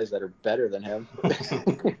 3 guys that are better than him. And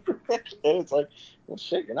it's like, well,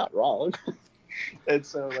 shit, you're not wrong. And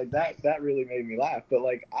so like that really made me laugh. But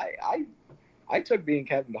like I took being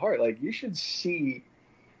captain to heart. Like you should see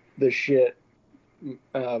the shit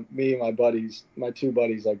me and my 2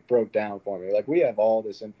 buddies, like broke down for me. Like we have all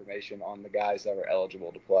this information on the guys that were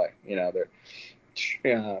eligible to play.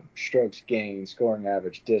 Their strokes gained, scoring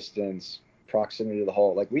average, distance, proximity to the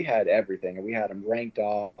hole. Like we had everything, and we had them ranked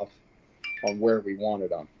off on where we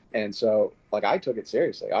wanted them. And so, like I took it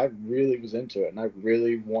seriously. I really was into it, and I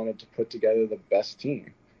really wanted to put together the best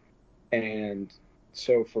team. And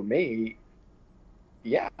so for me,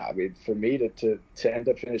 yeah, I mean, for me to end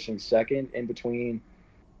up finishing second in between,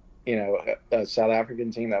 a South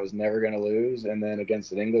African team that was never going to lose, and then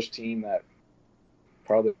against an English team that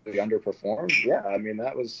probably underperformed. Yeah, I mean,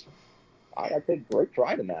 I take great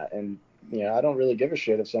pride in that. And, I don't really give a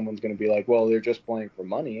shit if someone's going to be like, well, they're just playing for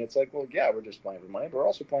money. It's like, well, yeah, we're just playing for money, but we're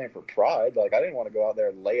also playing for pride. Like, I didn't want to go out there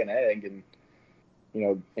and lay an egg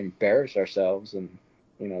and, embarrass ourselves and,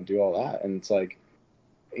 do all that. And it's like,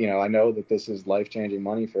 I know that this is life-changing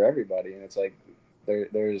money for everybody. And it's like,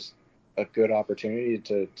 there's a good opportunity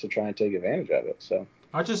to try and take advantage of it. So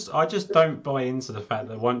I just don't buy into the fact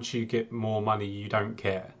that once you get more money, you don't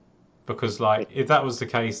care. Because like if that was the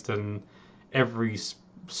case, then every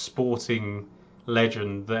sporting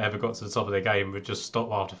legend that ever got to the top of their game would just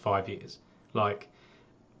stop after 5 years,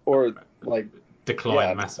 or like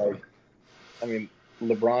decline massively. Like, I mean,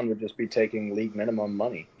 LeBron would just be taking league minimum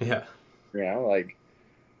money. Yeah. Like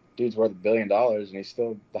dude's worth $1 billion and he's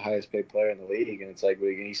still the highest paid player in the league, and it's like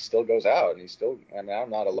he still goes out and he's still. I mean,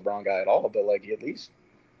 I'm not a LeBron guy at all, but like he at least,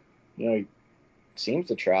 he seems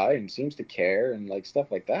to try and seems to care and like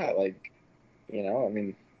stuff like that. Like, I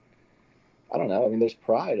mean, I don't know. I mean, there's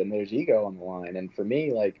pride and there's ego on the line. And for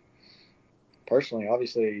me, like, personally,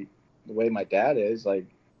 obviously, the way my dad is, like,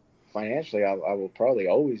 financially, I will probably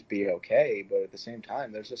always be okay. But at the same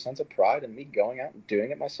time, there's a sense of pride in me going out and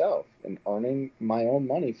doing it myself and earning my own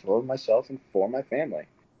money for myself and for my family.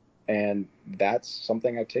 And that's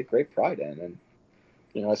something I take great pride in.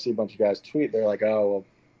 And, I see a bunch of guys tweet. They're like, oh, well,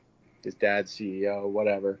 his dad's CEO,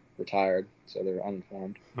 whatever, retired, so they're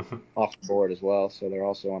uninformed. Off the board as well, so they're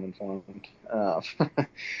also uninformed.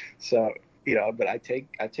 So but I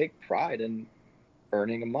take pride in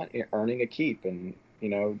earning a keep, and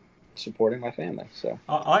supporting my family. So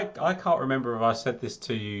I can't remember if I said this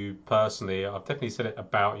to you personally. I've definitely said it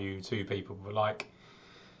about you to people, but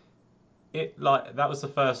that was the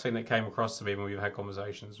first thing that came across to me when we've had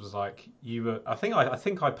conversations, was like you were. I think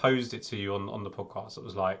I posed it to you on the podcast. It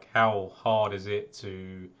was like, how hard is it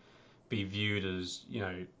to be viewed as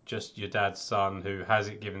just your dad's son who has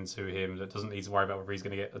it given to him, that doesn't need to worry about whether he's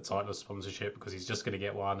going to get a title or sponsorship because he's just going to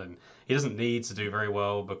get one, and he doesn't need to do very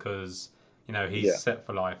well because he's set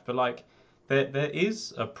for life. But like there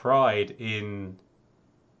is a pride in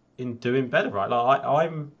doing better, right? Like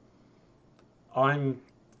I'm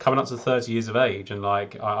coming up to 30 years of age, and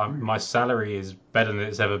like my salary is better than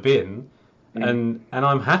it's ever been, and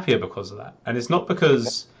I'm happier because of that. And it's not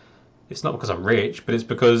because I'm rich, but it's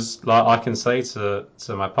because like I can say to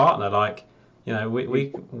my partner, like, we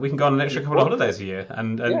can go on an extra couple of holidays a year,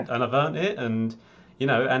 and I've earned it, and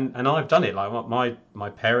and I've done it. Like my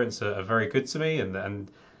parents are very good to me,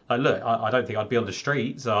 and like, look, I don't think I'd be on the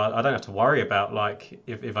street, so I don't have to worry about like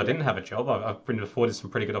if I didn't have a job. I've been afforded some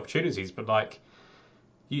pretty good opportunities, but like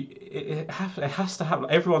it has to have.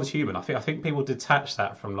 Everyone's human. I think people detach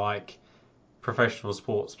that from like professional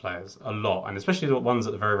sports players a lot, and especially the ones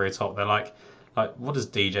at the very, very top. They're like what does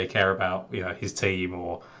DJ care about his team,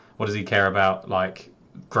 or what does he care about like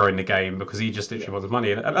growing the game, because he just literally wants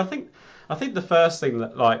money. And I think the first thing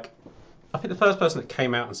that the first person that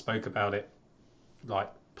came out and spoke about it like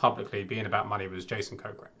publicly being about money was Jason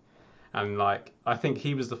Kokrak. And like I think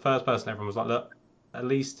he was the first person everyone was like, look, at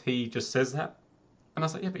least he just says that. And I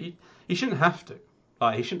was like, yeah, but he shouldn't have to.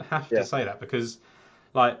 Like he shouldn't have to say that, because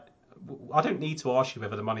like I don't need to ask you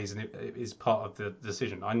whether the money is part of the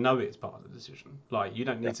decision. I know it's part of the decision. Like you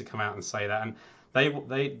don't need to come out and say that. And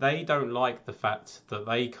they don't like the fact that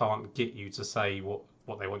they can't get you to say what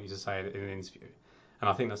they want you to say in an interview. And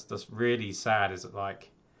I think that's really sad. Is that like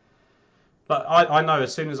But I know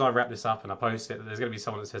as soon as I wrap this up and I post it, that there's going to be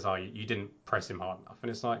someone that says, "Oh, you didn't press him hard enough,"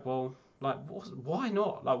 and it's like, well, like, why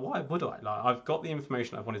not? Like, why would I? Like, I've got the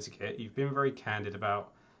information I wanted to get. You've been very candid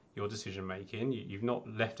about your decision making. You've not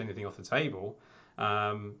left anything off the table.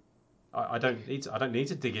 Um, I don't need to. I don't need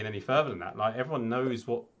to dig in any further than that. Like, everyone knows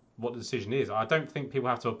what the decision is. I don't think people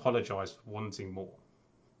have to apologise for wanting more.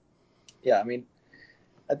 Yeah, I mean,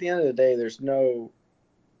 at the end of the day, there's no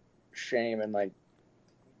shame in like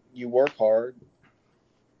you work hard,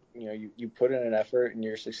 you put in an effort and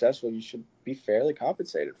you're successful, you should be fairly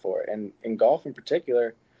compensated for it. And in golf in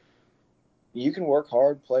particular, you can work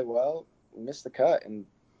hard, play well, miss the cut, and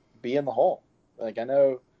be in the hole. Like I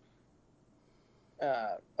know,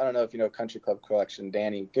 I don't know if you know Country Club Collection,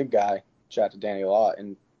 Danny, good guy. Chat to Danny a lot,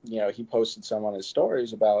 and he posted some on his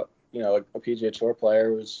stories about a PGA Tour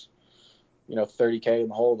player was 30K in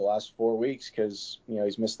the hole the last 4 weeks because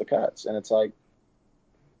he's missed the cuts, and it's like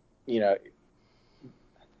you know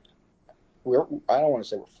I don't want to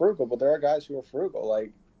say we're frugal, but there are guys who are frugal.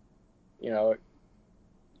 Like, you know,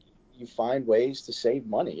 you find ways to save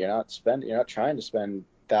money. You're not trying to spend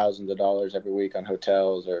thousands of dollars every week on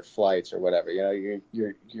hotels or flights or whatever.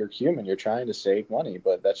 You're human. You're trying to save money,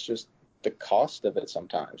 but that's just the cost of it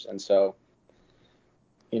sometimes. And so,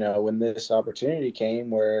 when this opportunity came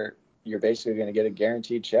where you're basically going to get a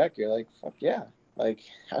guaranteed check, you're like, fuck yeah. Like,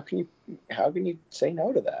 how can you say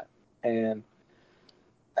no to that? And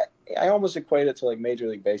I almost equate it to like Major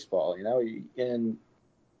League Baseball. In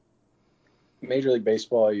Major League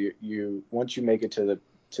Baseball, you once you make it to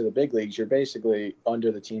the big leagues, you're basically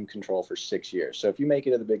under the team control for 6 years. So if you make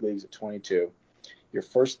it to the big leagues at 22, your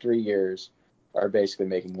first 3 years are basically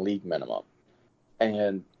making league minimum.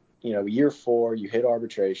 And year 4, you hit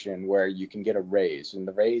arbitration where you can get a raise, and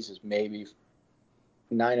the raise is maybe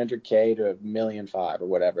 900K to $1.5 million or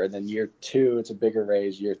whatever. And then year 2, it's a bigger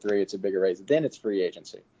raise. Year 3, it's a bigger raise. Then it's free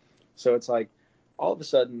agency. So it's like all of a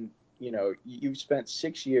sudden, you've spent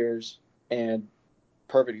 6 years, and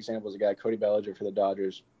perfect example is a guy, Cody Bellinger for the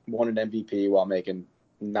Dodgers, won an MVP while making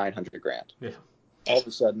 $900,000. Yeah. All of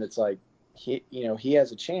a sudden, it's like he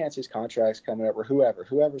has a chance. His contract's coming up, or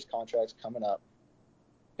whoever's contract's coming up,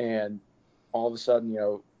 and all of a sudden,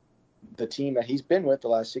 the team that he's been with the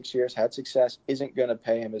last 6 years had success, isn't going to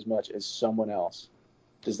pay him as much as someone else.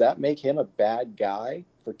 Does that make him a bad guy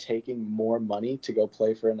for taking more money to go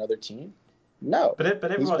play for another team? No. But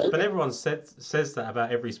everyone says that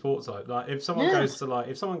about every sport type. Like if someone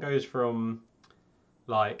goes from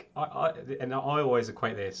like I always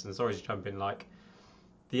equate this, and sorry to jump in, like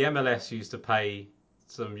the MLS used to pay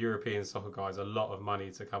some European soccer guys a lot of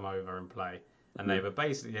money to come over and play, and they were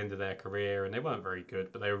basically at the end of their career, and they weren't very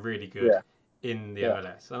good, but they were really good in the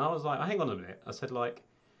MLS. And I was like, hang on a minute. I said, like,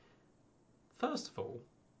 first of all,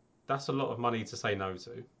 that's a lot of money to say no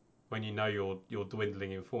to when you're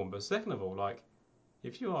dwindling in form. But second of all, like,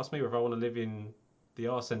 if you ask me whether I want to live in the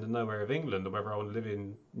arse end of nowhere of England, or whether I want to live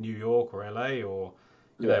in New York or LA or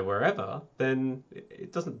wherever, then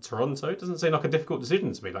it doesn't. Toronto, it doesn't seem like a difficult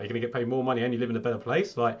decision to me. Like, you're going to get paid more money and you live in a better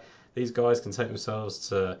place. Like, these guys can take themselves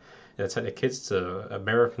to, take their kids to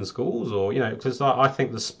American schools, or because like, I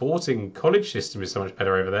think the sporting college system is so much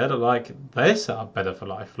better over there. That like they're set up better for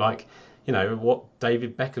life. Like, what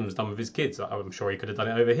David Beckham's done with his kids. I'm sure he could have done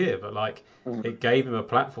it over here, but like it gave him a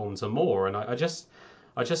platform to more. And I just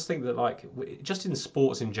think that like just in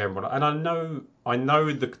sports in general, and I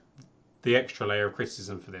know the extra layer of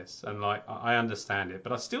criticism for this, and like I understand it,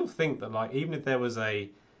 but I still think that like even if there was the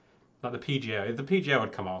PGA, if the PGA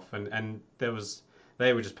would come off and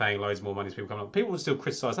they were just paying loads more money to people coming up, people would still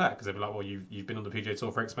criticise that because they'd be like, well, you've been on the PGA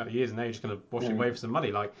Tour for X amount of years and now you're just going to wash it away for some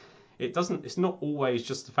money. Like it's not always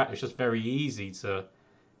just the fact. It's just very easy to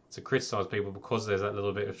criticise people because there's that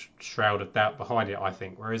little bit of shroud of doubt behind it, I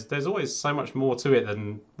think. Whereas there's always so much more to it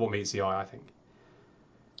than what meets the eye, I think.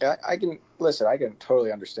 I can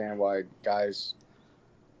totally understand why guys,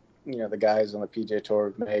 the guys on the PGA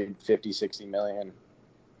Tour have made 50, 60 million,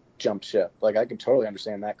 jumped ship. Like, I can totally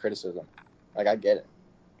understand that criticism. Like, I get it,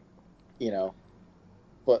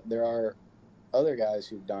 but there are other guys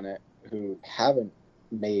who've done it who haven't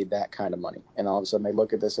made that kind of money. And all of a sudden they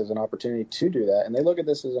look at this as an opportunity to do that. And they look at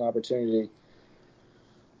this as an opportunity,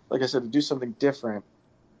 like I said, to do something different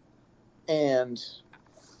and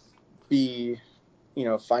be,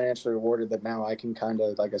 financially rewarded, that now I can kind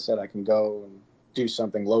of, like I said, I can go and do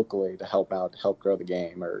something locally to help out, to help grow the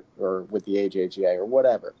game, or with the AJGA or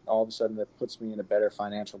whatever. All of a sudden that puts me in a better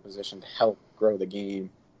financial position to help grow the game,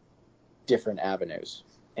 different avenues.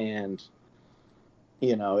 And,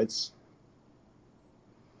 it's,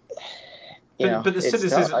 but the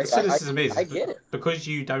cynicism I is get it. because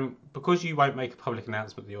you won't make a public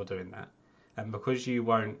announcement that you're doing that. and because you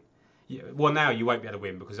won't, well, now you won't be able to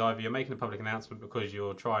win because either you're making a public announcement because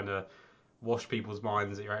you're trying to wash people's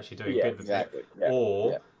minds that you're actually doing good with it,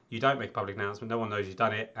 or you don't make a public announcement, no one knows you've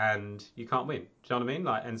done it, and you can't win. Do you know what I mean?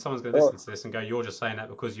 Like, and someone's going to listen to this and go, "You're just saying that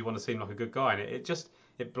because you want to seem like a good guy," and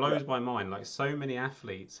it blows my mind. Like, so many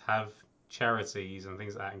athletes have charities and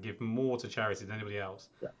things like that and give more to charity than anybody else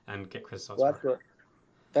and get criticised. Well,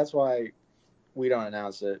 that's why we don't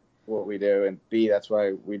announce it, what we do, and B, that's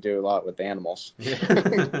why we do a lot with animals.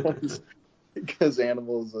 Because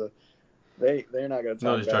animals, they're not going to talk.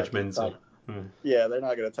 Not as judgmental. Yeah, they're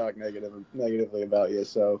not going to talk negatively about you.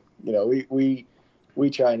 So, you know, we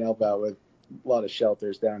try and help out with a lot of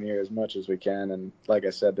shelters down here as much as we can. And like I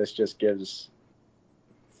said, this just gives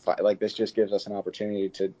us an opportunity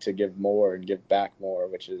to give more and give back more,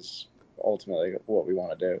 which is ultimately what we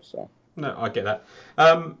want to do. So. No, I get that.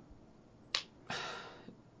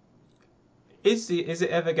 Is it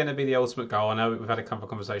ever going to be the ultimate goal? I know we've had a couple of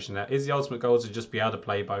conversations there. Is the ultimate goal to just be able to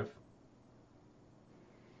play both?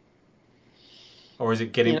 Or is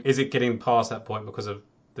it getting past that point because of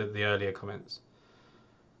the earlier comments?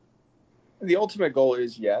 The ultimate goal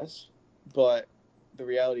is yes, but the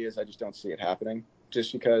reality is I just don't see it happening.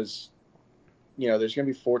 Just because, you know, there's going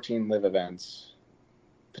to be 14 live events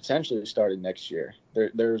potentially starting next year.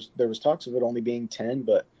 There was talks of it only being 10,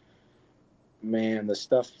 but man,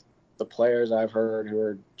 the players I've heard who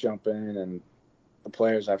are jumping and the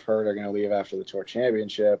players I've heard are going to leave after the Tour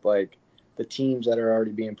Championship, like, the teams that are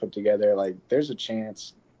already being put together, like, there's a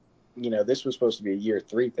chance, you know, this was supposed to be a year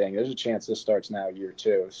 3 thing. There's a chance this starts now year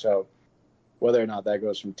 2. So whether or not that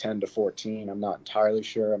goes from 10 to 14, I'm not entirely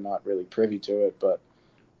sure. I'm not really privy to it, but,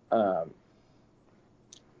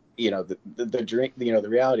 you know, the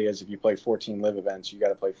reality is if you play 14 live events, you got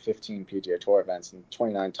to play 15 PGA Tour events and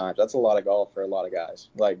 29 times. That's a lot of golf for a lot of guys.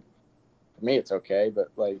 Like, for me, it's okay, but,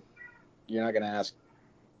 like, you're not going to ask,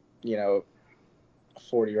 you know, a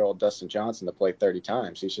 40-year-old Dustin Johnson to play 30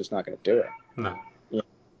 times. He's just not going to do it. No. You know,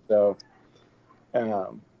 so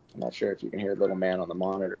I'm not sure if you can hear little man on the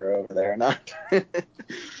monitor over there or not.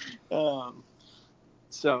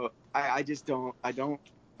 So I just don't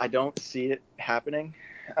see it happening.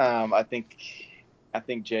 I think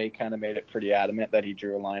Jay kind of made it pretty adamant that he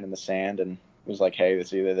drew a line in the sand and was like, hey,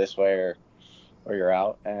 it's either this way or you're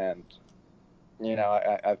out. And, you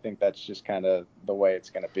know, I think that's just kind of the way it's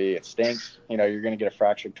going to be. It stinks. You know, you're going to get a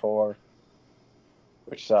fractured tour,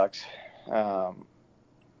 which sucks.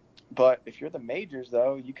 But if you're the majors,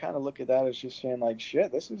 though, you kind of look at that as just saying, like,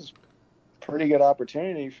 shit, this is a pretty good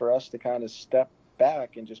opportunity for us to kind of step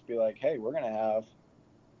back and just be like, hey, we're going to have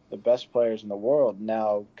the best players in the world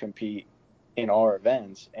now compete in our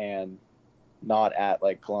events and not at,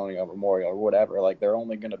 like, Colonial Memorial or whatever. Like, they're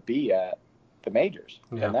only going to be at the majors.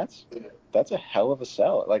 Yeah. And that's a hell of a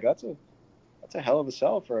sell. Like, that's a hell of a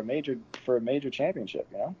sell for a major championship,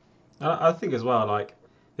 you know? I think as well, like,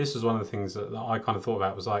 this was one of the things that I kind of thought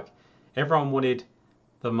about was, like, everyone wanted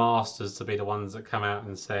the Masters to be the ones that come out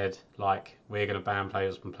and said, like, we're going to ban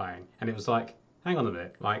players from playing. And it was like, hang on a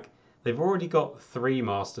minute. Like, they've already got 3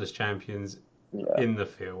 Masters champions in the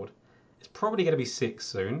field. It's probably going to be 6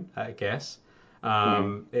 soon, I guess.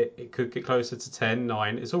 It could get closer to 10,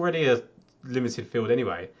 9. It's already a limited field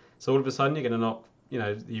anyway. So all of a sudden you're going to knock, you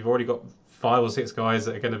know, you've already got 5 or 6 guys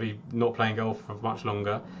that are going to be not playing golf for much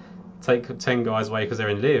longer. Take 10 guys away because they're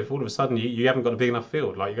in live. All of a sudden you haven't got a big enough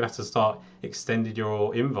field. Like, you're going to have to start extending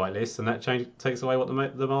your invite list, and that takes away what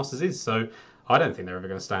the Masters is. So I don't think they're ever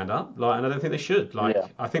going to stand up. Like, and I don't think they should. Like,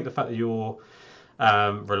 I think the fact that you're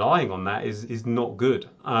relying on that is not good.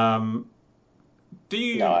 Do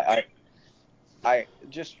you? No, I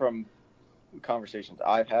just from conversations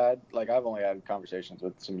I've had, like, I've only had conversations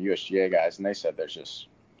with some USGA guys, and they said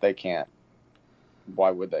they can't. Why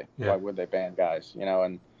would they? Yeah. Why would they ban guys? You know,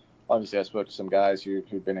 and obviously I spoke to some guys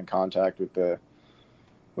who've been in contact with the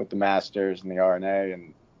Masters and the R&A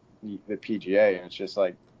and the PGA, and it's just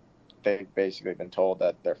like they've basically been told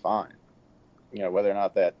that they're fine. You know, whether or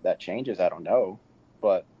not that changes, I don't know.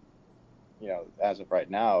 But, you know, as of right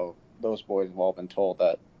now, those boys have all been told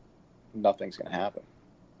that nothing's going to happen.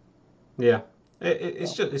 Yeah,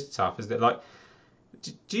 it's tough, isn't it? Like,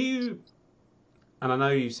 do you? And I know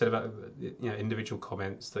you said about, you know, individual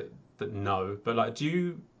comments that no, but, like, do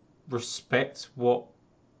you respect what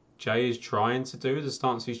Jay is trying to do, the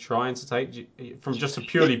stance he's trying to take from just a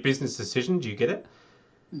purely business decision? Do you get it?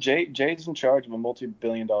 Jay's in charge of a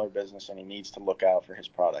multi-billion-dollar business, and he needs to look out for his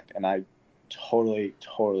product, and I totally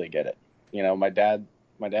get it. You know, my dad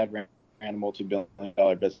ran a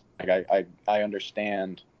multi-billion-dollar business. Like, I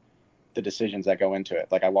understand the decisions that go into it.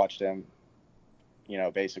 Like, I watched him, you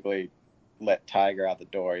know, basically let Tiger out the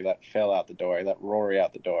door, he let Phil out the door, he let Rory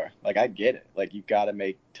out the door. Like, I get it. Like, you got to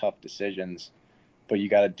make tough decisions, but you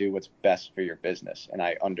got to do what's best for your business, and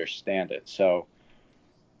I understand it. So,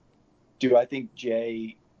 do I think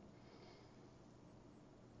Jay?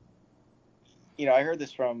 I heard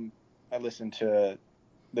this I listened to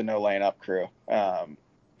the No Laying Up crew.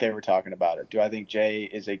 They were talking about it. Do I think Jay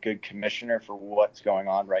is a good commissioner for what's going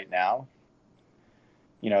on right now?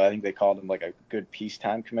 I think they called him like a good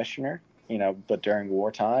peacetime commissioner, but during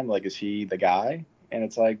wartime, like, is he the guy? And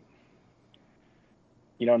it's like,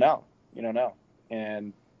 you don't know.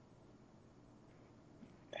 And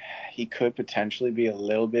he could potentially be a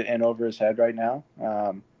little bit in over his head right now.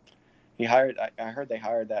 I heard they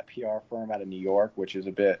hired that PR firm out of New York, which is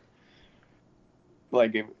a bit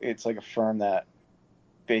like, it's like a firm that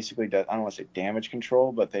basically does, I don't want to say damage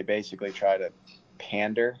control, but they basically try to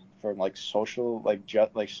pander for like social,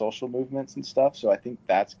 like social movements and stuff. So I think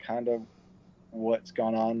that's kind of what's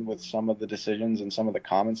gone on with some of the decisions and some of the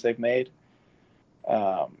comments they've made.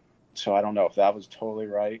 So I don't know if that was totally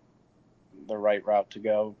the right route to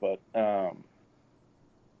go, but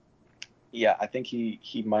yeah, I think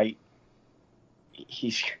he might.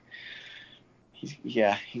 He's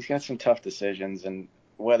got some tough decisions, and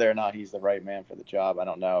whether or not he's the right man for the job, I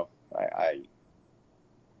don't know.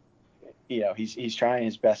 He's trying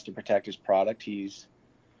his best to protect his product. He's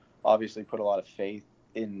obviously put a lot of faith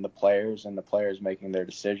in the players and the players making their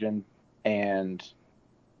decision, and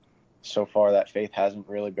so far that faith hasn't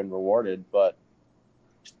really been rewarded. But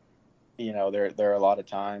there are a lot of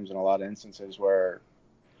times and a lot of instances where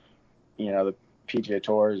the PGA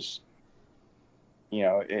Tour's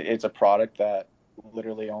it's a product that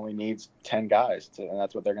literally only needs 10 guys and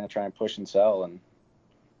that's what they're going to try and push and sell. And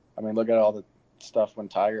I mean, look at all the stuff when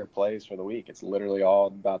Tiger plays for the week. It's literally all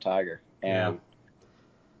about Tiger, and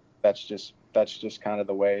that's just kind of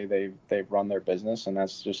the way they've run their business, and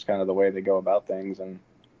that's just kind of the way they go about things. And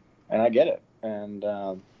I get it, and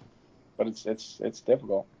but it's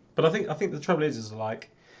difficult. But I think the trouble is like,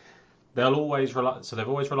 they'll always rely. So they've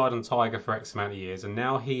always relied on Tiger for X amount of years, and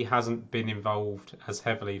now he hasn't been involved as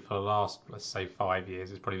heavily for the last, let's say, 5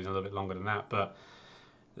 years. It's probably been a little bit longer than that, but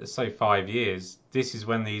let's say 5 years. This is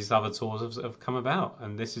when these other tours have come about,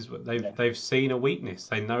 and this is what they've seen a weakness.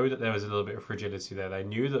 They know that there was a little bit of fragility there. They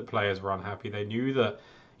knew that players were unhappy. They knew that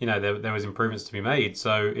there was improvements to be made.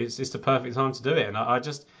 So it's the perfect time to do it, and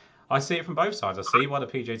I see it from both sides. I see why the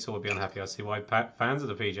PGA Tour would be unhappy. I see why fans of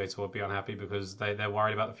the PGA Tour would be unhappy, because they're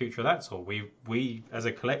worried about the future of that tour. We as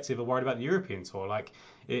a collective are worried about the European Tour. Like,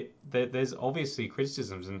 there's obviously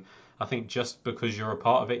criticisms, and I think just because you're a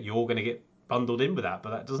part of it, you're going to get bundled in with that.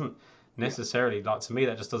 But that doesn't necessarily, like, to me,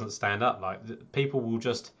 that just doesn't stand up. Like, people will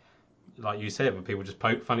just, like you said, when people just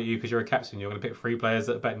poke fun at you because you're a captain, you're going to pick 3 players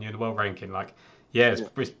that are better than you in the world ranking. Like,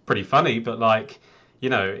 it's pretty funny, but like,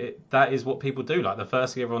 that is what people do. Like, the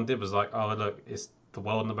first thing everyone did was like, oh, look, it's the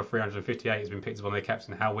world number 358 has been picked as one of their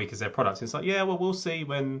captain. How weak is their product? And it's like, well, we'll see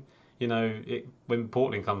when, when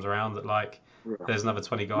Portland comes around that, like, there's another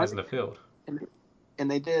 20 guys in the field.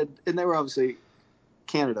 And they did, and they were obviously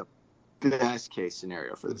Canada, best case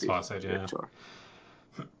scenario for the PGA Tour.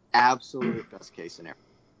 Absolute best case scenario.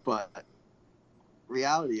 But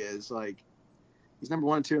reality is, like, he's number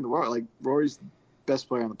 1 and 2 in the world. Like, Rory's best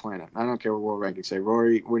player on the planet. I don't care what world rankings say.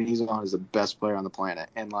 Rory, when he's on, is the best player on the planet.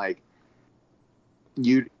 And, like,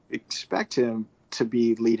 you'd expect him to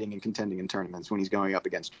be leading and contending in tournaments when he's going up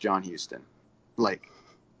against John Houston. Like,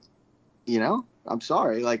 I'm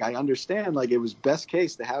sorry. Like, I understand, like, it was best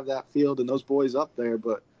case to have that field and those boys up there,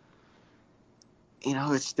 but,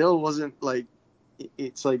 it still wasn't, like,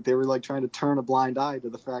 it's like they were, like, trying to turn a blind eye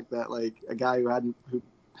to the fact that, like, a guy who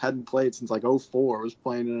hadn't played since, like, 2004 was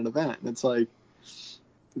playing in an event. And it's like,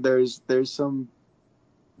 there's some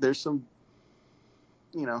I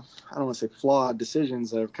don't want to say flawed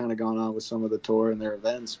decisions that have kind of gone on with some of the tour and their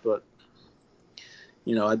events, but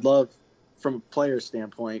I'd love, from a player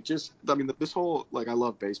standpoint, this whole, like, I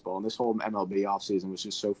love baseball, and this whole MLB offseason was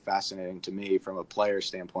just so fascinating to me from a player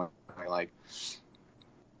standpoint. Like,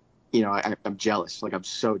 I'm jealous. Like, I'm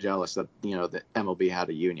so jealous that, the MLB had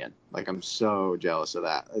a union. Like, I'm so jealous of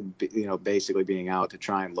that. Basically being out to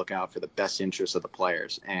try and look out for the best interests of the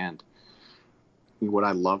players. And would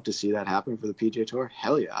I love to see that happen for the PGA Tour?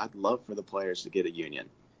 Hell yeah, I'd love for the players to get a union.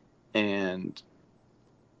 And,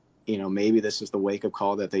 maybe this is the wake-up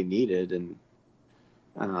call that they needed, and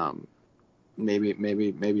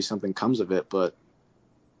maybe something comes of it. But,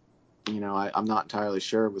 I'm not entirely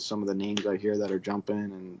sure with some of the names I hear that are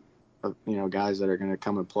jumping, and guys that are going to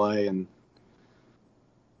come and play, and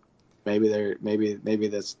maybe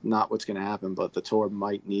that's not what's going to happen, but the tour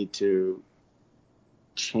might need to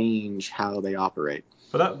change how they operate.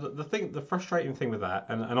 But the frustrating thing with that,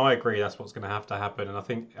 and I agree that's what's going to have to happen. And I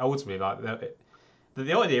think ultimately, like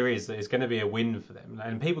the idea is that it's going to be a win for them.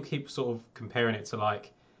 And people keep sort of comparing it to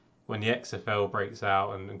like when the XFL breaks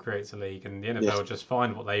out and creates a league, and the NFL just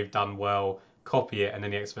find what they've done well, copy it, and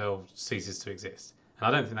then the XFL ceases to exist. And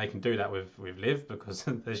I don't think they can do that with Live because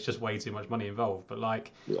there's just way too much money involved. But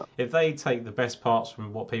like, if they take the best parts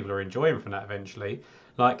from what people are enjoying from that eventually,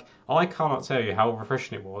 like I cannot tell you how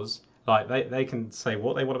refreshing it was. Like they can say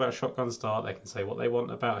what they want about shotgun start, they can say what they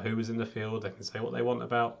want about who was in the field, they can say what they want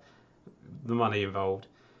about the money involved.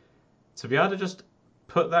 To be able to just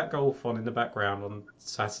put that golf on in the background on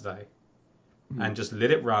Saturday and just let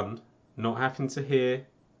it run, not having to hear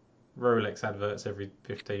Rolex adverts every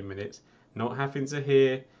 15 minutes, not having to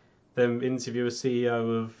hear them interview a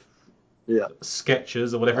CEO of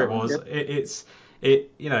Skechers or whatever it was.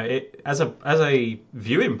 It as a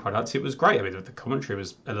viewing product, it was great. I mean, the commentary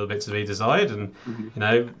was a little bit to be desired, and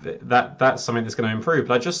that's something that's going to improve.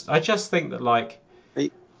 But I just think that like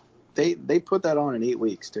they put that on in 8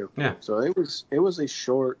 weeks too. Yeah. So it was a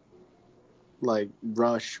short, like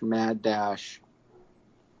rush, mad dash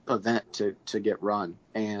event to get run,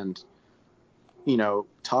 and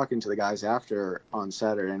talking to the guys after on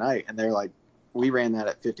Saturday night, and they're like, we ran that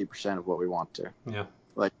at 50% of what we want to. Yeah.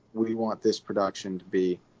 Like, we want this production to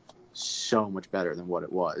be so much better than what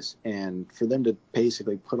it was. And for them to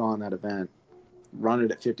basically put on that event, run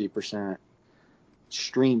it at 50%,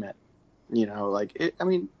 stream it, I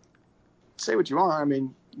mean, say what you want. I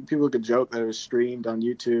mean, people could joke that it was streamed on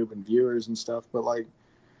YouTube and viewers and stuff, but like,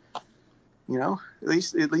 at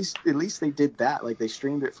least they did that. Like, they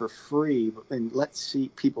streamed it for free and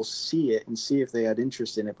people see it and see if they had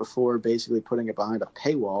interest in it before basically putting it behind a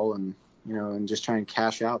paywall and just try and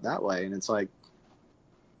cash out that way. And it's like,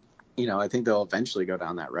 I think they'll eventually go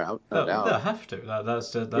down that route. They'll have to.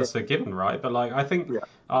 That's a given, right? But like, I think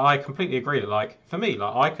I completely agree that like for me,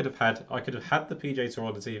 like I could have had the PGA Tour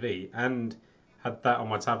on the TV and had that on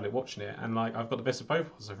my tablet watching it, and like I've got the best of both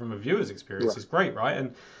worlds. So from a viewer's experience, it's great, right?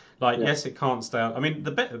 And like, yes, it can't stay on. I mean,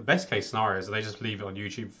 the best case scenario is they just leave it on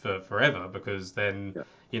YouTube for forever because then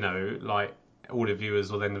like all the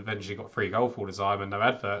viewers will then eventually got free golf all the time and no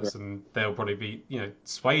adverts, and they'll probably be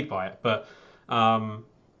swayed by it. But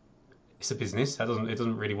it's a business. It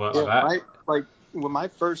doesn't really work like that. When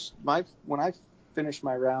I finished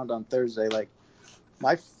my round on Thursday, like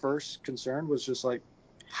my first concern was just like,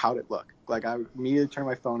 how'd it look? Like I immediately turned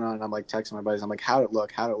my phone on and I'm like texting my buddies. I'm like, how'd it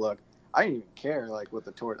look? I didn't even care like what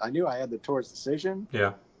the tour. I knew I had the tour's decision.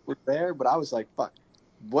 Yeah. Was there, but I was like, fuck.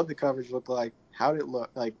 What the coverage look like? How did it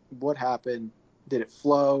look? Like what happened? Did it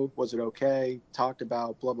flow? Was it okay? Talked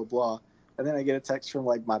about blah blah blah. And then I get a text from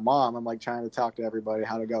like my mom. I'm like trying to talk to everybody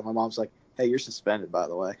how to go. My mom's like, "Hey, you're suspended, by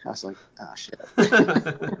the way." I was like, "Ah, shit."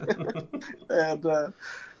 And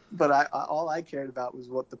but all I cared about was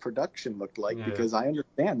what the production looked like because I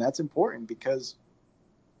understand that's important because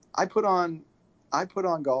I put on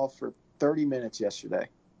golf for 30 minutes yesterday,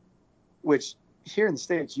 which here in the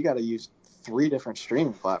States you got to use 3 different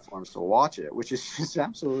streaming platforms to watch it, which is just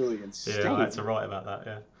absolutely insane. Yeah, I had to write about that.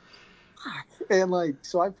 Yeah. And like,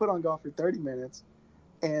 so I put on golf for 30 minutes,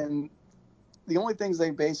 and the only things they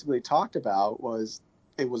basically talked about was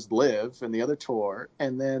Live and the other tour,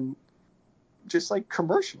 and then just like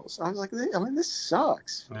commercials. I was like, I mean, this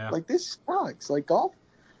sucks. Yeah. Like this sucks. Like golf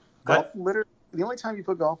literally. The only time you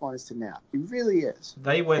put golf on is to nap. It really is.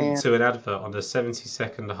 They went to an advert on the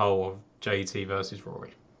 72nd hole of JT versus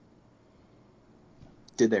Rory.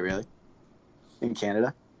 Did they really? In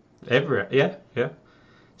Canada? Yeah.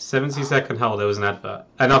 72nd hole, there was an advert.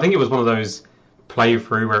 And I think it was one of those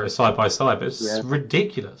playthrough where it was side by side, but it's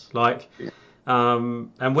ridiculous. Like,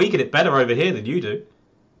 and we get it better over here than you do.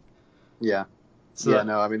 Yeah. So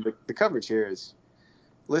no, I mean, the coverage here is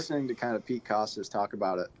listening to kind of Pete Costas talk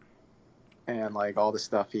about it. And like all the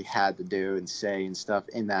stuff he had to do and say and stuff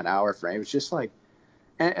in that hour frame, it was just like,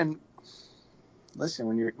 and listen,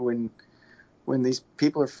 when these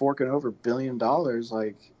people are forking over $1 billion,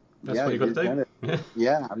 like that's what you got to do.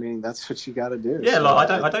 Yeah, I mean that's what you got to do. Yeah, so like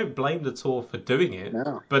I don't blame the tour for doing it,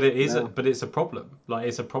 but it's a problem. Like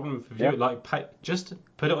it's a problem for viewers. Like just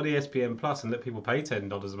put it on ESPN Plus and let people pay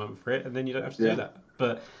 $10 a month for it, and then you don't have to do that.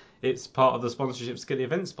 But it's part of the sponsorships to get the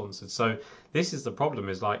event sponsored. So this is the problem,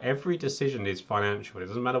 is like every decision is financial. It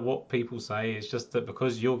doesn't matter what people say. It's just that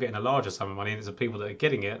because you're getting a larger sum of money and it's the people that are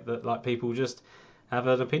getting it, that like people just have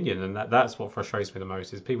an opinion. And that's what frustrates me the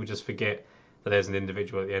most, is people just forget that there's an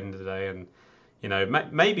individual at the end of the day. And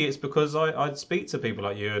maybe it's because I'd speak to people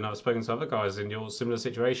like you, and I've spoken to other guys in your similar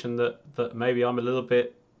situation, that maybe I'm a little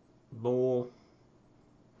bit more,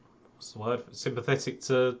 what's the word? Sympathetic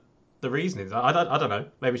to the reasonings. I don't know.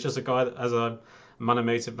 Maybe it's just a guy that, as a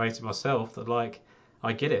motivated myself, that like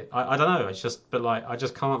I get it. I don't know. It's just, but like I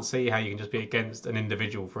just can't see how you can just be against an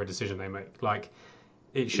individual for a decision they make. Like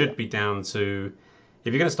it should be down to,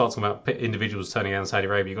 if you're going to start talking about individuals turning down Saudi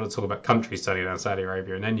Arabia, you've got to talk about countries turning down Saudi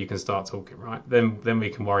Arabia, and then you can start talking, right? Then we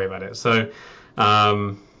can worry about it. So,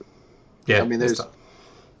 yeah. I mean,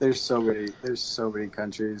 there's so many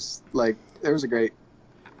countries. Like there was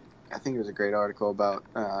I think it was a great article about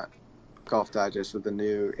Golf Digest with the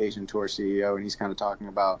new Asian Tour CEO, and he's kind of talking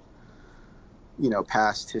about,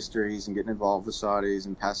 past histories and getting involved with Saudis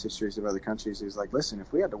and past histories of other countries. He's like, listen,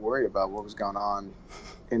 if we had to worry about what was going on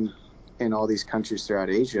in all these countries throughout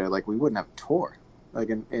Asia, like we wouldn't have a tour, like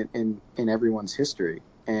in everyone's history.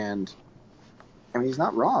 And I mean, he's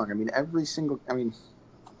not wrong. I mean, are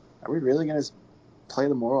we really going to play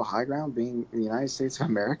the moral high ground being in the United States of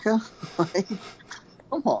America? Like,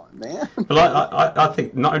 come on, man. But like, I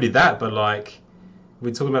think not only that, but like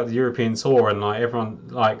we're talking about the European Tour, and like everyone,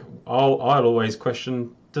 like I'll always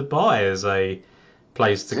question Dubai as a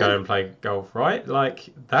place to go and play golf, right? Like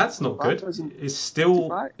that's not good. It's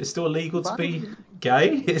still illegal to be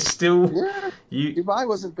gay. It's still Dubai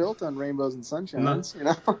wasn't built on rainbows and sunshines,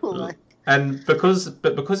 like. And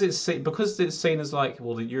because it's seen as like,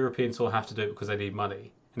 well, the European Tour have to do it because they need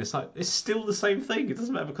money, and it's like it's still the same thing. It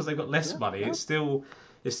doesn't matter because they've got less money. Yeah.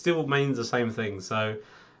 It still means the same thing. So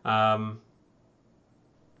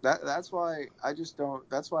that's why I just don't.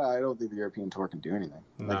 That's why I don't think the European Tour can do anything.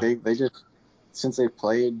 No. Like they just, since they've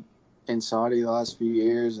played in Saudi the last few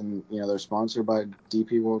years, and they're sponsored by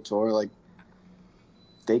DP World Tour, like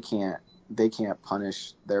they can't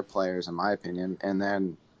punish their players, in my opinion. And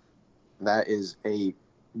then that is a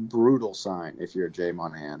brutal sign if you're Jay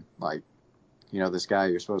Monahan. Like, this guy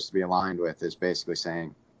you're supposed to be aligned with is basically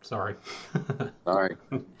saying, sorry. But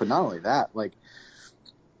not only that, like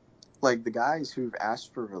the guys who've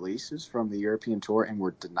asked for releases from the European Tour and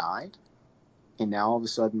were denied, and now all of a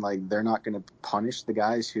sudden, like, they're not going to punish the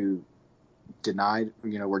guys who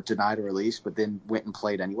were denied a release, but then went and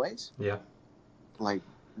played anyways. Yeah. Like,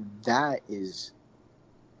 that is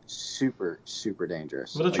super, super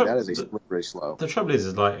dangerous. Well, that is a slippery slope. The trouble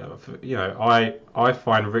is like, I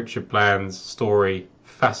find Richard Bland's story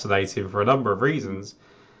fascinating for a number of reasons.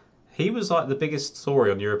 He was like the biggest story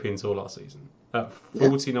on the European Tour last season. At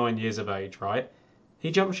 49 years of age, right? He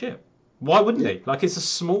jumped ship. Why wouldn't he? Like, it's a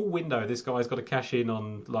small window this guy's got to cash in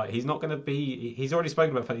on. Like, he's not going to be. He's already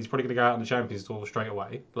spoken about the fact he's probably going to go out on the Champions Tour straight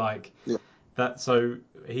away. Like, that. So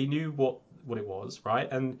he knew what it was, right?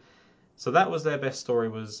 And so that was their best story,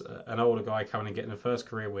 was an older guy coming and getting a first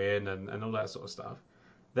career win and all that sort of stuff.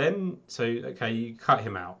 Then, you cut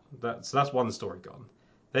him out. So that's one story gone.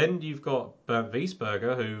 Then you've got Bernd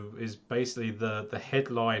Wiesberger, who is basically the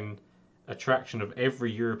headline attraction of every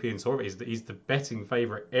European Tour. He's the betting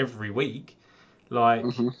favourite every week, like,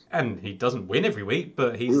 and he doesn't win every week,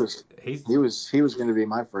 but he was going to be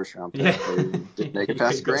my first round pick. Yeah, didn't make it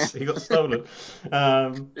past Grant. He got stolen.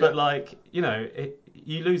 But like,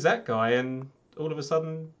 you lose that guy, and all of a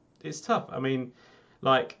sudden it's tough. I mean,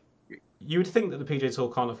 like, you would think that the PGA Tour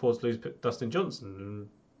can't afford to lose Dustin Johnson.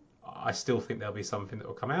 I still think there'll be something that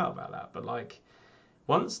will come out about that, but like,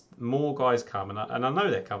 once more guys come, and I know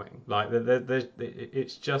they're coming, like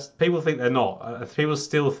it's just people think they're not. People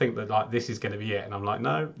still think that like this is going to be it, and I'm like,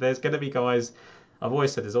 no, there's going to be guys. I've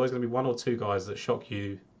always said there's always going to be one or two guys that shock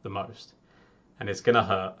you the most, and it's going to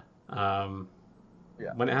hurt.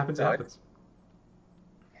 When it happens, it happens.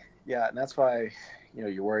 Yeah, and that's why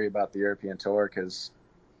you worry about the European Tour, because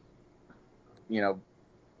you're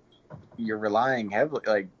relying heavily,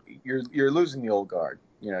 like you're losing the old guard.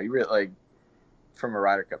 You really, like, from a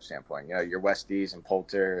Ryder Cup standpoint, your Westies and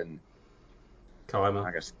Poulter and Keimer.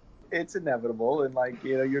 I guess it's inevitable, and like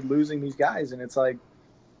you're losing these guys, and it's like,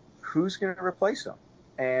 who's going to replace them?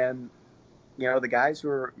 And the guys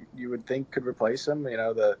who you would think could replace them,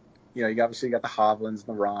 you obviously got the Hovlands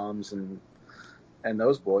and the Rahms and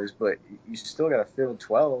those boys, but you still got to field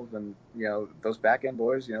 12, and those back end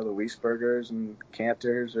boys, the Wiesbergers and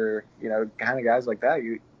Canters, or kind of guys like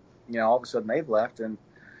that. All of a sudden they've left, and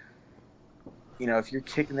if you're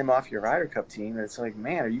kicking them off your Ryder Cup team, it's like,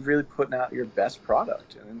 man, are you really putting out your best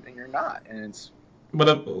product? And you're not. And it's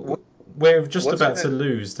we're just about to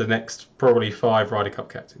lose the next probably 5 Ryder Cup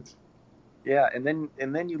captains. Yeah, and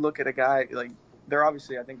then you look at a guy like, they're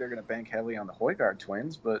obviously, I think they're going to bank heavily on the Højgaard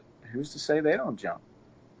twins, but who's to say they don't jump?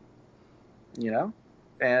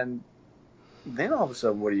 And then all of a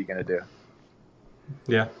sudden, what are you going to do?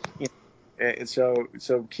 Yeah. And so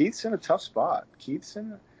Keith's in a tough spot. Keith's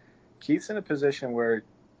in a position where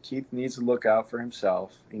Keith needs to look out for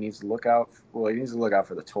himself. He needs to look out. Well, he needs to look out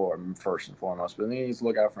for the tour first and foremost, but then he needs to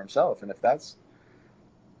look out for himself. And if that's,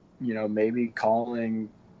 maybe calling,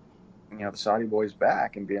 the Saudi boys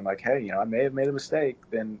back and being like, hey, I may have made a mistake.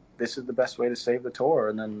 Then this is the best way to save the tour,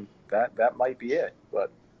 and then that might be it.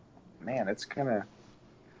 But man, it's gonna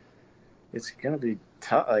be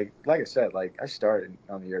tough. Like I said, I started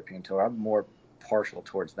on the European tour. I'm more partial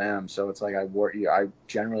towards them, so it's like I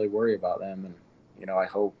generally worry about them, and I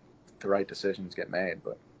hope the right decisions get made.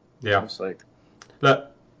 But yeah, it's like,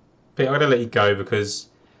 look, Pete, I'm gonna let you go because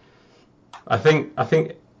I think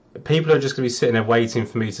people are just gonna be sitting there waiting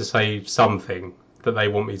for me to say something that they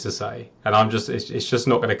want me to say, and it's just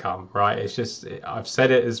not gonna come, right? It's just I've said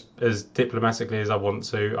it as diplomatically as I want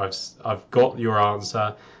to. I've got your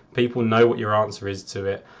answer. People know what your answer is to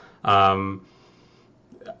it.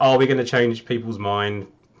 Are we going to change people's mind?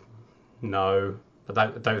 No. I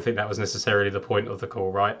don't think that was necessarily the point of the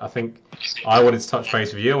call, right? I think I wanted to touch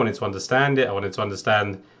base with you. I wanted to understand it. I wanted to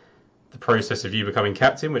understand the process of you becoming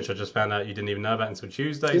captain, which I just found out you didn't even know about until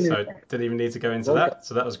Tuesday, so didn't even need to go into that.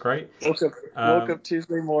 So that was great. Woke up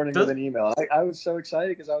Tuesday morning with an email. I was so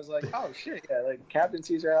excited because I was like, oh shit, yeah,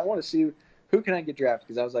 captaincy's right. I want to see who can I get drafted,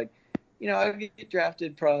 because I was like, I get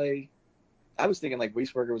drafted probably. I was thinking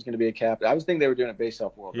Wiesberger was going to be a captain. I was thinking they were doing it based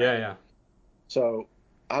off world. Yeah, yeah. So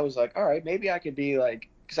I was like, all right, maybe I could be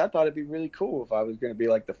because I thought it'd be really cool if I was going to be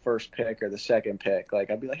the first pick or the second pick.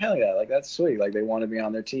 I'd be like, hell yeah, that's sweet. They wanted me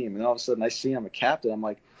on their team, and all of a sudden I see I'm a captain. I'm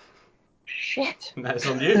like, shit. That's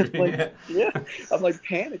on you. Yeah. I'm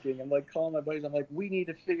panicking. I'm calling my buddies. I'm like, we need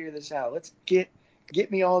to figure this out. Let's get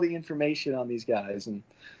me all the information on these guys. And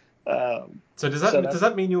so does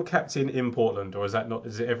that mean you're captain in Portland, or is that not?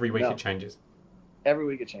 Is it every week it changes? Every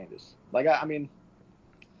week it changes. I mean,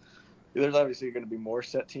 there's obviously going to be more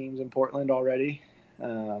set teams in Portland already.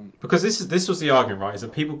 Because this was the argument, right? Is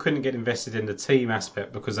that people couldn't get invested in the team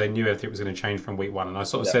aspect because they knew everything was going to change from week one. And I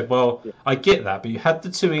sort of said, well, I get that, but you had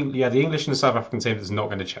the English and the South African team that's not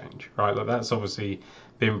going to change, right? That's obviously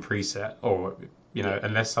been preset, or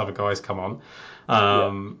unless other guys come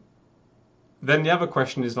on. Then the other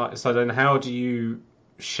question is so then how do you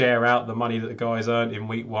share out the money that the guys earned in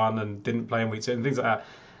week one and didn't play in week two and things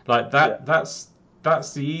like that?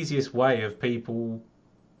 That's the easiest way of people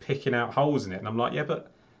picking out holes in it. And I'm like, yeah,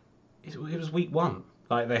 but it was week one.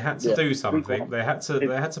 They had to do something. They had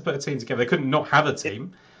to put a team together. They couldn't not have a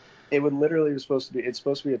team. It would literally it's supposed to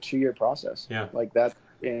be a 2-year process. Yeah. That,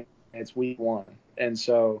 and it's week one. And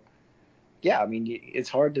so, yeah, I mean, it's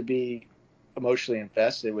hard to be emotionally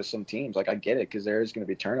invested with some teams. I get it, because there is going to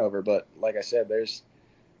be turnover, but like I said, there's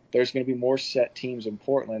going to be more set teams in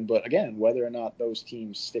Portland. But again, whether or not those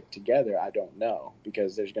teams stick together, I don't know,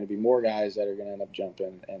 because there's going to be more guys that are going to end up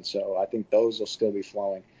jumping, and so I think those will still be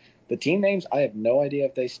flowing. The team names, I have no idea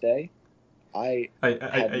if they stay. Are you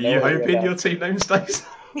hoping your team name stays?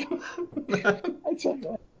 I tell you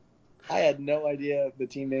what, I had no idea the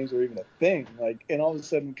team names were even a thing. And all of a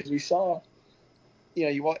sudden, because we saw,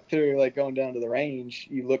 you walk through, going down to the range,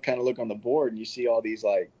 you look on the board and you see all these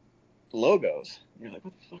logos. And you're like,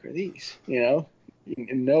 what the fuck are these? You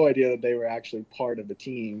had no idea that they were actually part of the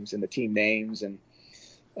teams and the team names. And,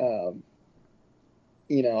 I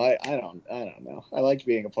don't know. I liked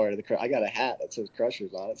being a part of the I got a hat that says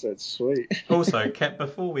Crushers on it, so it's sweet. Also, Kep,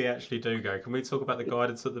 before we actually do go, can we talk about the guy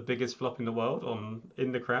that took the biggest flop in the world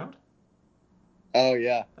in the crowd? Oh,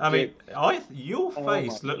 yeah. I mean, your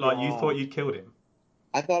face looked like you thought you'd killed him.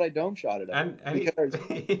 I thought I dome shot it and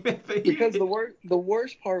because the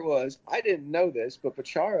worst part was, I didn't know this, but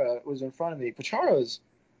Pachara was in front of me. Pachara's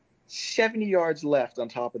 70 yards left on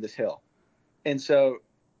top of this hill. And so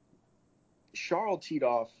Charles teed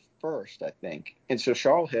off first, I think. And so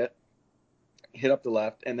Charles hit up the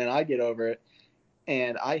left, and then I get over it,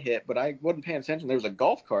 and I hit, but I wasn't paying attention. There was a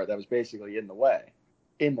golf cart that was basically in the way,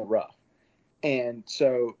 in the rough. And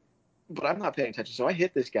so, but I'm not paying attention. So I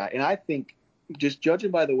hit this guy, and I think, just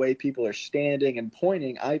judging by the way people are standing and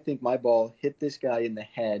pointing, I think my ball hit this guy in the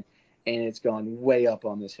head, and it's gone way up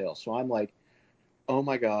on this hill. So I'm like, oh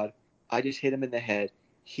my God, I just hit him in the head.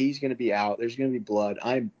 He's going to be out. There's going to be blood.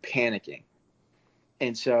 I'm panicking.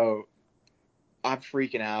 And so I'm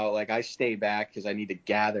freaking out. I stay back because I need to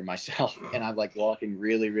gather myself, and I'm walking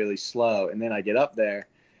really, really slow. And then I get up there,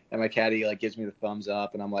 and my caddy gives me the thumbs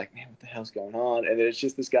up, and I'm like, man, what the hell's going on? And it's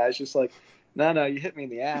just, this guy's just like, no, you hit me in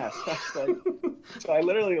the ass. So I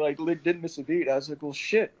literally didn't miss a beat. I was like, well,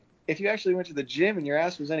 shit. If you actually went to the gym and your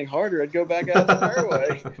ass was any harder, I'd go back out the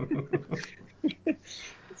fairway.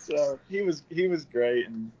 So he was great,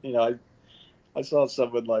 and I saw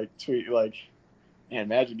someone tweet Man,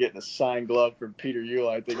 imagine getting a signed glove from Peter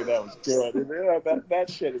Uihlein thinking that was good. That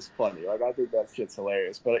shit is funny. Like, I think that shit's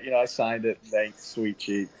hilarious. But, I signed it, thanked Sweet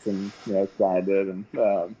Cheeks, and, signed it. And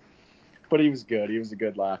but he was good. He was a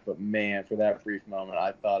good laugh. But, man, for that brief moment,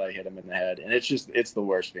 I thought I hit him in the head. And it's the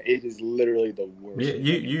worst thing. It is literally the worst.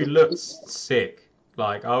 You looked sick.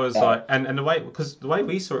 Like, I was like, and the way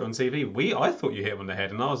we saw it on TV, I thought you hit him on the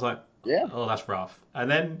head, and I was like, yeah, oh, that's rough. And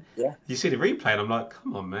then you see the replay, and I'm like,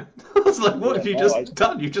 come on, man. I was like, what have you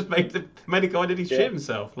done? You just made a guy that he shit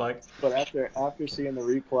himself. Like, but after seeing the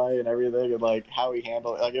replay and everything, and like how he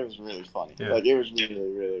handled it, like, it was really funny. Yeah. Like, it was really,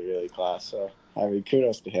 really, really class. So, I mean,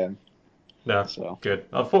 kudos to him. No, good.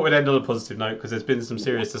 I thought we'd end on a positive note because there's been some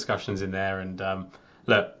serious discussions in there. And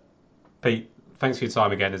look, Pete, thanks for your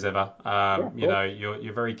time again as ever.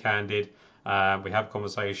 You're very candid. We have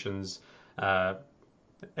conversations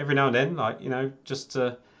every now and then, like, just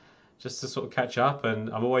to sort of catch up. And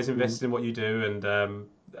I'm always invested in what you do. And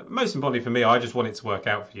most importantly for me, I just want it to work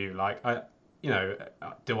out for you. Like,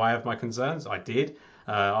 do I have my concerns? I did.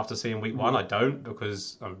 After seeing week one, I don't,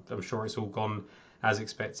 because I'm sure it's all gone as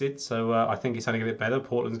expected. So I think it's only going to get better.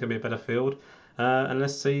 Portland's going to be a better field. And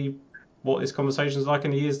let's see what this conversation's like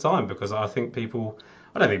in a year's time, because I don't think people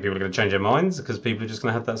are going to change their minds, because people are just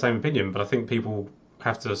going to have that same opinion. But I think people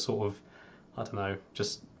have to sort of, I don't know,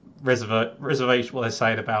 just reservation what they're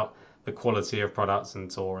saying about the quality of products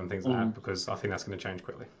and tour and things like that, because I think that's going to change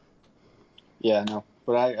quickly. Yeah, no,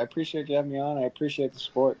 but I appreciate you having me on. I appreciate the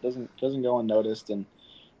support. Doesn't go unnoticed, and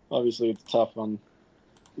obviously it's tough on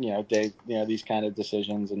these kind of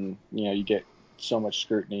decisions, and you get so much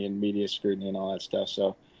scrutiny and media scrutiny and all that stuff.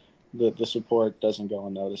 So the support doesn't go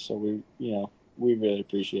unnoticed. So we really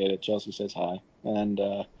appreciate it. Chelsea says hi, and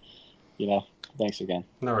thanks again.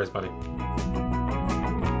 No worries, buddy.